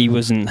 Yeah, he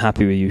wasn't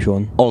happy with you,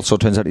 Sean. Also,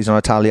 turns out he's not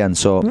Italian,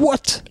 so...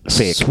 What?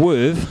 Fake.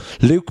 Swerve.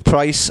 Luke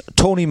Price,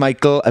 Tony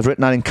Michael, I've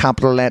written that in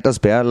capital letters,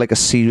 but like a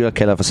serial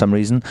killer for some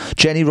reason.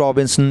 Jenny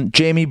Robinson,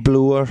 Jamie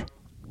Bloor.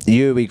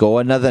 Here we go,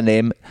 another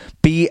name.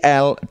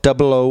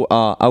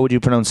 B-L-O-O-R. How would you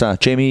pronounce that?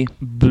 Jamie...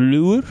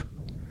 Bloor?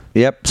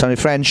 Yep, sounding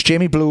French.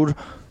 Jamie Bloor.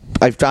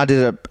 I've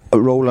added a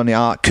roll on the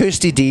R.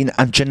 Kirsty Dean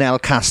and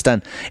Janelle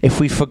Castan. If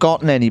we've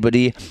forgotten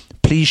anybody,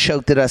 please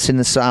shout at us in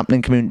the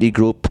Sappening community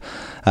group.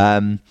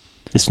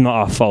 It's not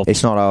our fault.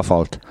 It's not our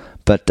fault.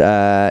 But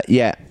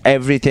yeah,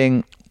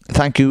 everything.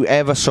 Thank you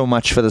ever so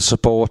much for the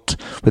support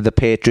with the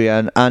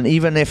Patreon. And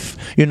even if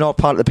you're not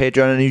part of the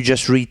Patreon and you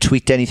just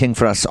retweet anything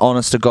for us,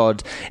 honest to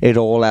God, it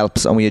all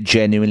helps, and we are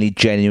genuinely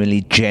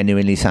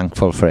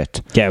thankful for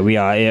it. Yeah, we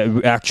are.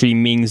 It actually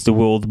means the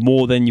world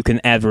more than you can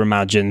ever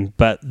imagine.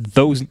 But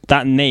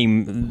that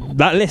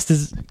list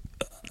is...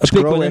 It's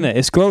growing, isn't it?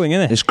 It's growing,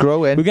 isn't it? It's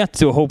growing. We're going to have to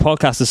do a whole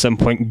podcast at some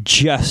point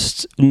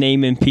just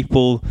naming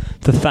people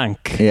to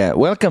thank. Yeah,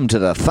 welcome to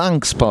the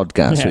Thanks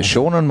Podcast with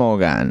Sean and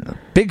Morgan.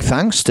 Big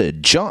thanks to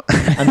John.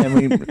 And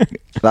then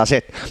that's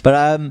it.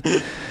 But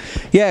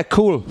yeah,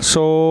 cool.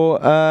 So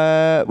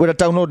we're at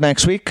Download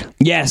next week.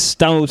 Yes,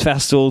 Download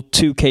Festival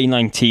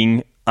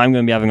 2K19. I'm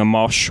going to be having a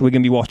mosh. We're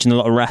going to be watching a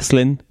lot of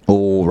wrestling.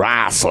 Oh,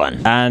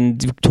 wrestling.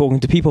 And talking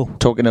to people.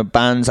 Talking to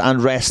bands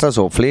and wrestlers,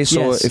 hopefully.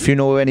 So if you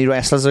know any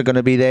wrestlers are going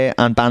to be there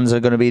and bands are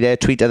going to be there,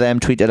 tweet at them,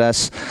 tweet at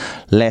us.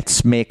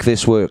 Let's make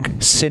this work.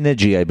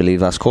 Synergy, I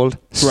believe that's called.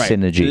 Right.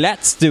 Synergy.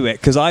 Let's do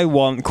it, because I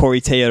want Corey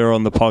Taylor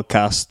on the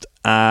podcast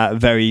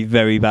very,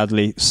 very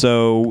badly.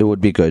 So it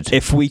would be good.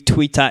 If we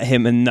tweet at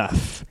him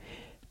enough,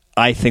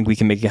 I think we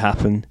can make it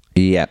happen.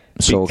 Yeah.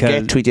 So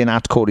get tweeting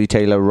at Corey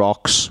Taylor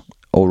Rocks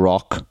or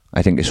Rock.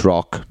 I think it's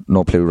rock,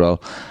 no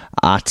plural,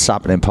 at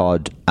Sappening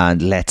Pod,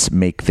 and let's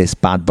make this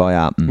bad boy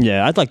happen.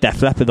 Yeah, I'd like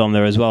Def Leppard on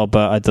there as well,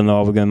 but I don't know how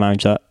we're going to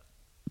manage that.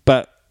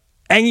 But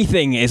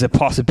anything is a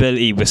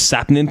possibility with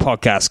Sappening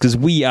Podcast, because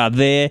we are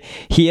there,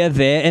 here,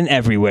 there, and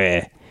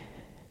everywhere.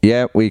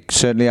 Yeah, we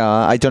certainly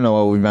are. I don't know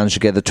how we managed to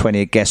get the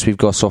 28 guests we've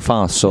got so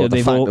far. So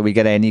the fact that we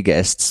get any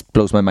guests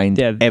blows my mind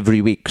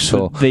every week.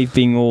 So they've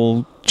been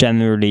all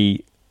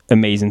generally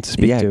amazing to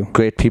speak to. Yeah,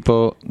 great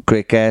people,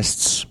 great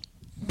guests,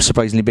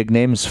 surprisingly big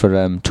names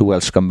for two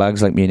Welsh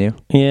scumbags like me and you.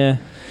 Yeah.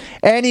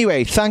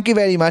 Anyway, thank you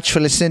very much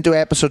for listening to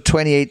episode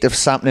 28 of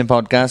Sapnin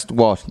Podcast.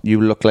 What? You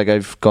look like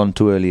I've gone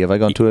too early. Have I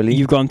gone too early?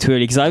 You've gone too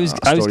early because I was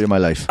story of my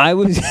life. I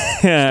was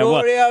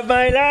story of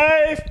my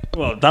life.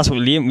 Well, that's what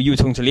you were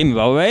talking to Liam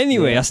about. But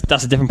anyway,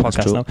 that's a different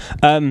podcast now.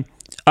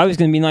 I was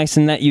going to be nice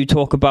and let you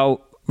talk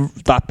about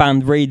that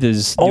band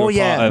Raiders. Oh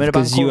yeah, I made a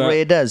band called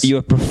Raiders. You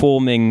were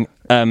performing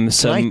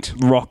some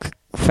rock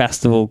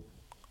festival.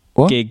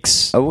 What?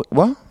 Gigs.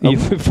 What? You're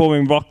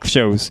performing rock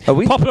shows. Are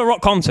we? Popular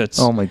rock concerts.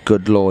 Oh my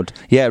good lord.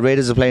 Yeah,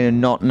 Raiders are playing in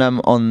Nottingham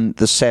on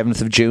the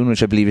 7th of June,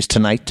 which I believe is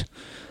tonight.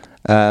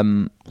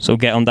 So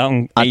get on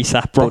down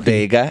ASAP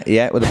Bodega,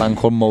 with a band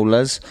called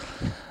Molars.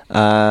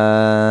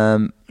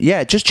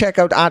 Just check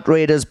out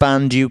 @Raiders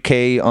Band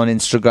UK on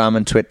Instagram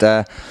and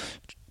Twitter.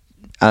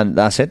 And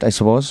that's it, I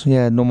suppose.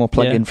 Yeah, no more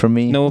plug-in from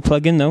me. No more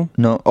plug-in, no?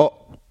 No. Go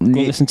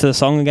listen to the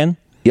song again.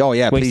 Oh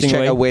yeah, please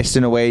check out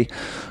Wasting Away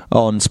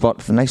on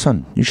Spotify. Nice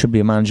one. You should be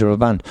a manager of a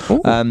band.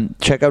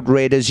 Check out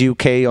Raiders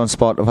UK on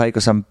Spotify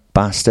because some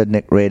bastard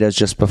Nick Raiders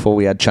just before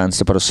we had a chance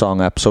to put a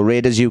song up. So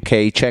Raiders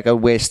UK, check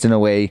out Wasting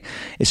Away.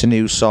 It's a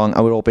new song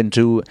and we're hoping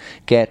to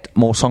get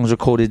more songs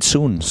recorded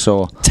soon.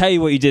 So tell you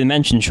what you didn't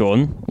mention,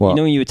 Sean. What? You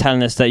know when you were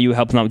telling us that you were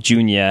helping out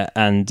Junior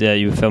and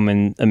you were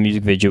filming a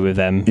music video with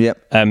them. Yep.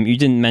 You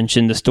didn't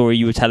mention the story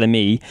you were telling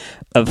me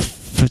of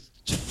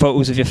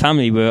photos of your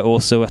family were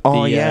also at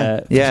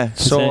the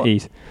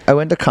facilities. So I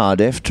went to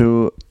Cardiff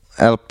to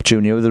help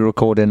Junior with the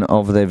recording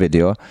of their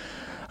video,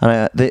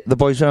 and the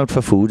boys went out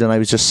for food, and I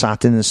was just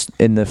sat in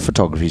the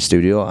photography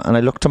studio, and I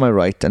looked to my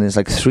right, and there's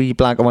like 3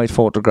 black and white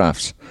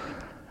photographs,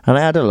 and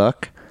I had a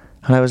look,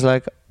 and I was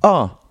like,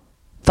 oh,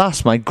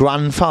 that's my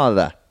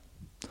grandfather.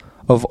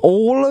 Of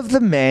all of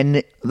the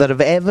men that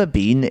have ever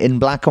been in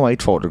black and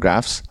white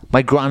photographs,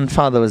 my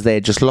grandfather was there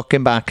just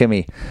looking back at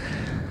me.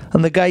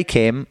 And the guy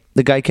came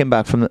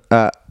back from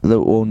that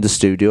owned the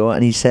studio,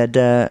 and he said,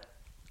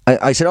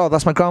 I said, oh,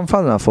 that's my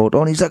grandfather in that photo.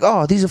 And he's like,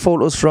 oh, these are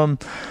photos from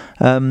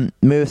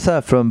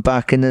Merthyr from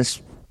back in the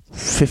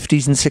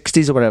 50s and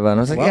 60s or whatever. And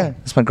I was like, wow. Yeah,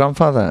 that's my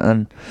grandfather.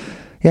 And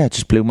yeah, it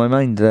just blew my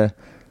mind.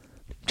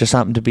 Just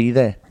happened to be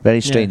there. Very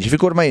strange. Yeah. If you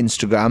go to my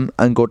Instagram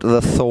and go to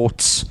the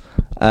Thoughts,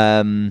 what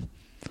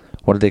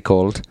are they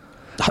called?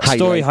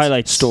 Story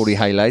highlights. Story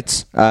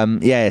highlights.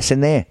 It's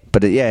in there.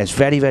 But it's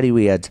very, very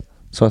weird.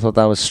 So I thought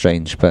that was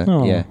strange, but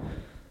yeah.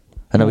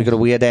 And then we got a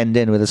weird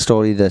ending with a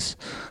story that's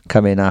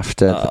come in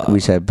after we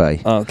said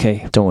bye.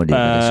 Okay. Don't worry,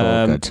 it's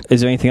all good.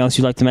 Is there anything else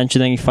you'd like to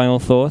mention? Any final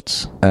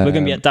thoughts? We're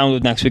going to be at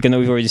Download next week. I know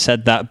we've already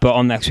said that, but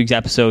on next week's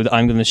episode,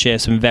 I'm going to share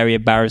some very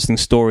embarrassing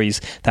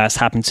stories that has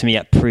happened to me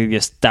at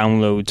previous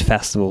Download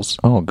festivals.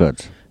 Oh,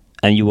 good.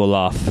 And you will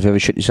laugh. Have you ever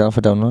shit yourself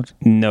at Download?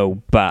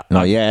 No, but...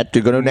 Not yet.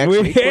 You're going to next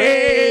week.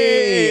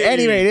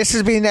 Anyway, this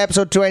has been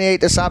episode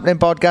 28 of Sapnin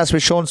Podcast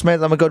with Sean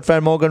Smith and my good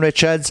friend Morgan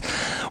Richards.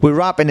 We're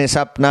wrapping this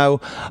up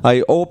now.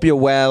 I hope you're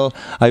well.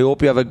 I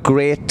hope you have a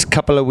great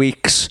couple of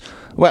weeks.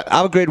 Well,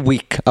 have a great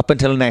week up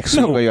until next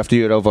week where you have to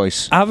hear our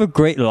voice. Have a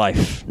great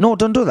life. No,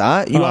 don't do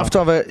that. You have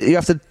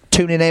to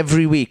tune in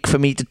every week for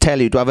me to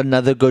tell you to have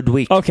another good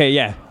week. Okay,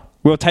 yeah.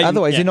 We'll take.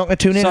 Otherwise, you're not going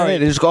to tune in. Sorry.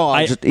 Just go,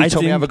 he told me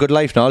to have a good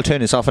life now. I'll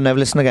turn this off and never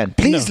listen again.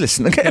 Please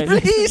listen again.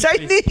 Please, I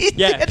need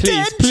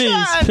attention.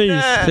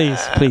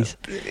 Please.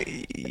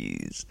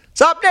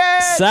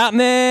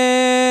 Sapnin!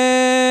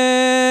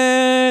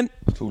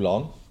 Too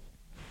long.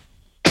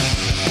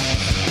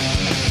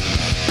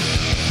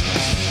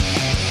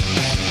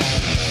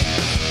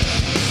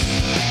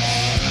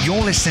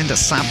 You're listening to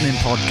Sapnin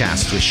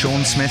Podcast with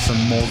Sean Smith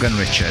and Morgan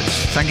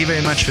Richards. Thank you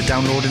very much for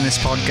downloading this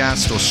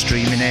podcast or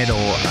streaming it, or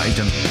I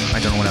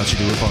don't know what else you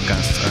do with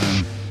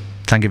podcasts.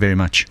 Thank you very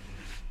much.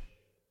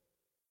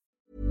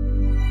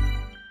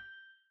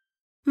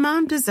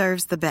 Mom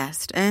deserves the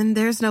best, and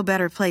there's no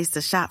better place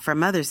to shop for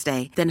Mother's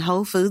Day than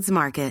Whole Foods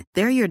Market.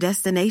 They're your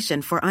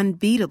destination for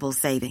unbeatable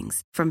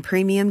savings, from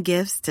premium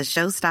gifts to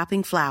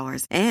show-stopping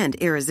flowers and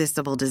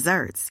irresistible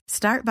desserts.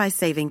 Start by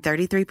saving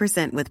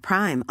 33% with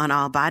Prime on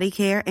all body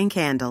care and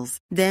candles.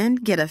 Then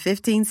get a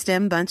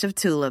 15-stem bunch of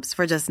tulips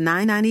for just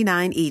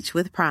 $9.99 each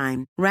with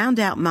Prime. Round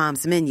out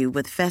Mom's menu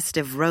with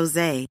festive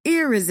rosé,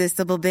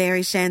 irresistible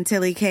berry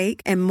chantilly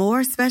cake, and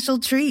more special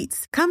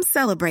treats. Come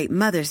celebrate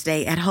Mother's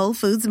Day at Whole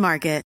Foods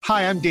Market.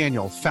 Hi, I'm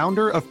Daniel,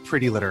 founder of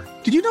Pretty Litter.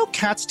 Did you know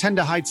cats tend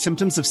to hide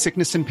symptoms of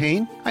sickness and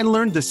pain? I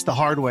learned this the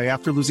hard way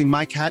after losing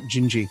my cat,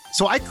 Gingy.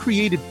 So I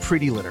created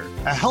Pretty Litter,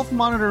 a health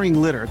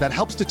monitoring litter that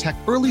helps detect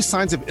early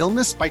signs of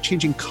illness by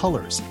changing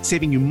colors,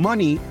 saving you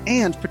money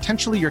and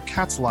potentially your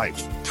cat's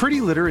life.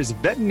 Pretty Litter is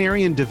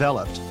veterinarian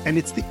developed, and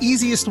it's the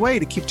easiest way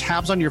to keep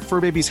tabs on your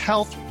fur baby's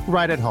health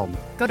right at home.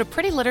 Go to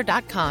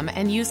prettylitter.com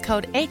and use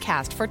code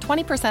ACAST for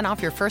 20%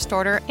 off your first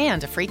order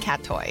and a free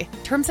cat toy.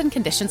 Terms and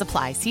conditions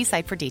apply. See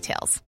site for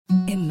details.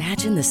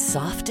 Imagine the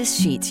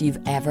softest sheets you've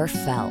ever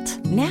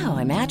felt. Now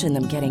imagine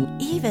them getting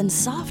even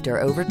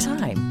softer over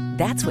time.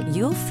 That's what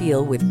you'll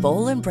feel with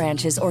Boll &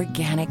 Branch's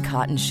organic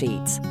cotton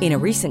sheets. In a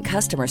recent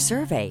customer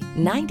survey,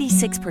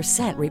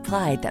 96%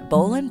 replied that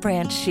Boll &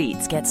 Branch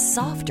sheets get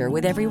softer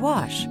with every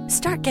wash.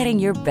 Start getting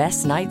your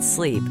best night's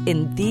sleep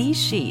in these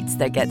sheets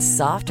that get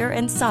softer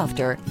and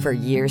softer for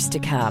years to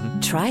come.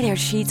 Try their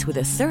sheets with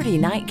a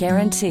 30-night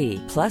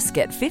guarantee. Plus,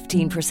 get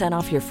 15%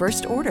 off your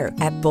first order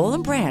at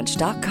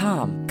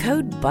bollandbranch.com.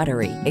 Code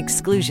BUTTERY.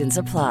 Exclusions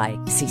apply.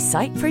 See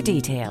site for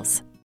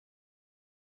details.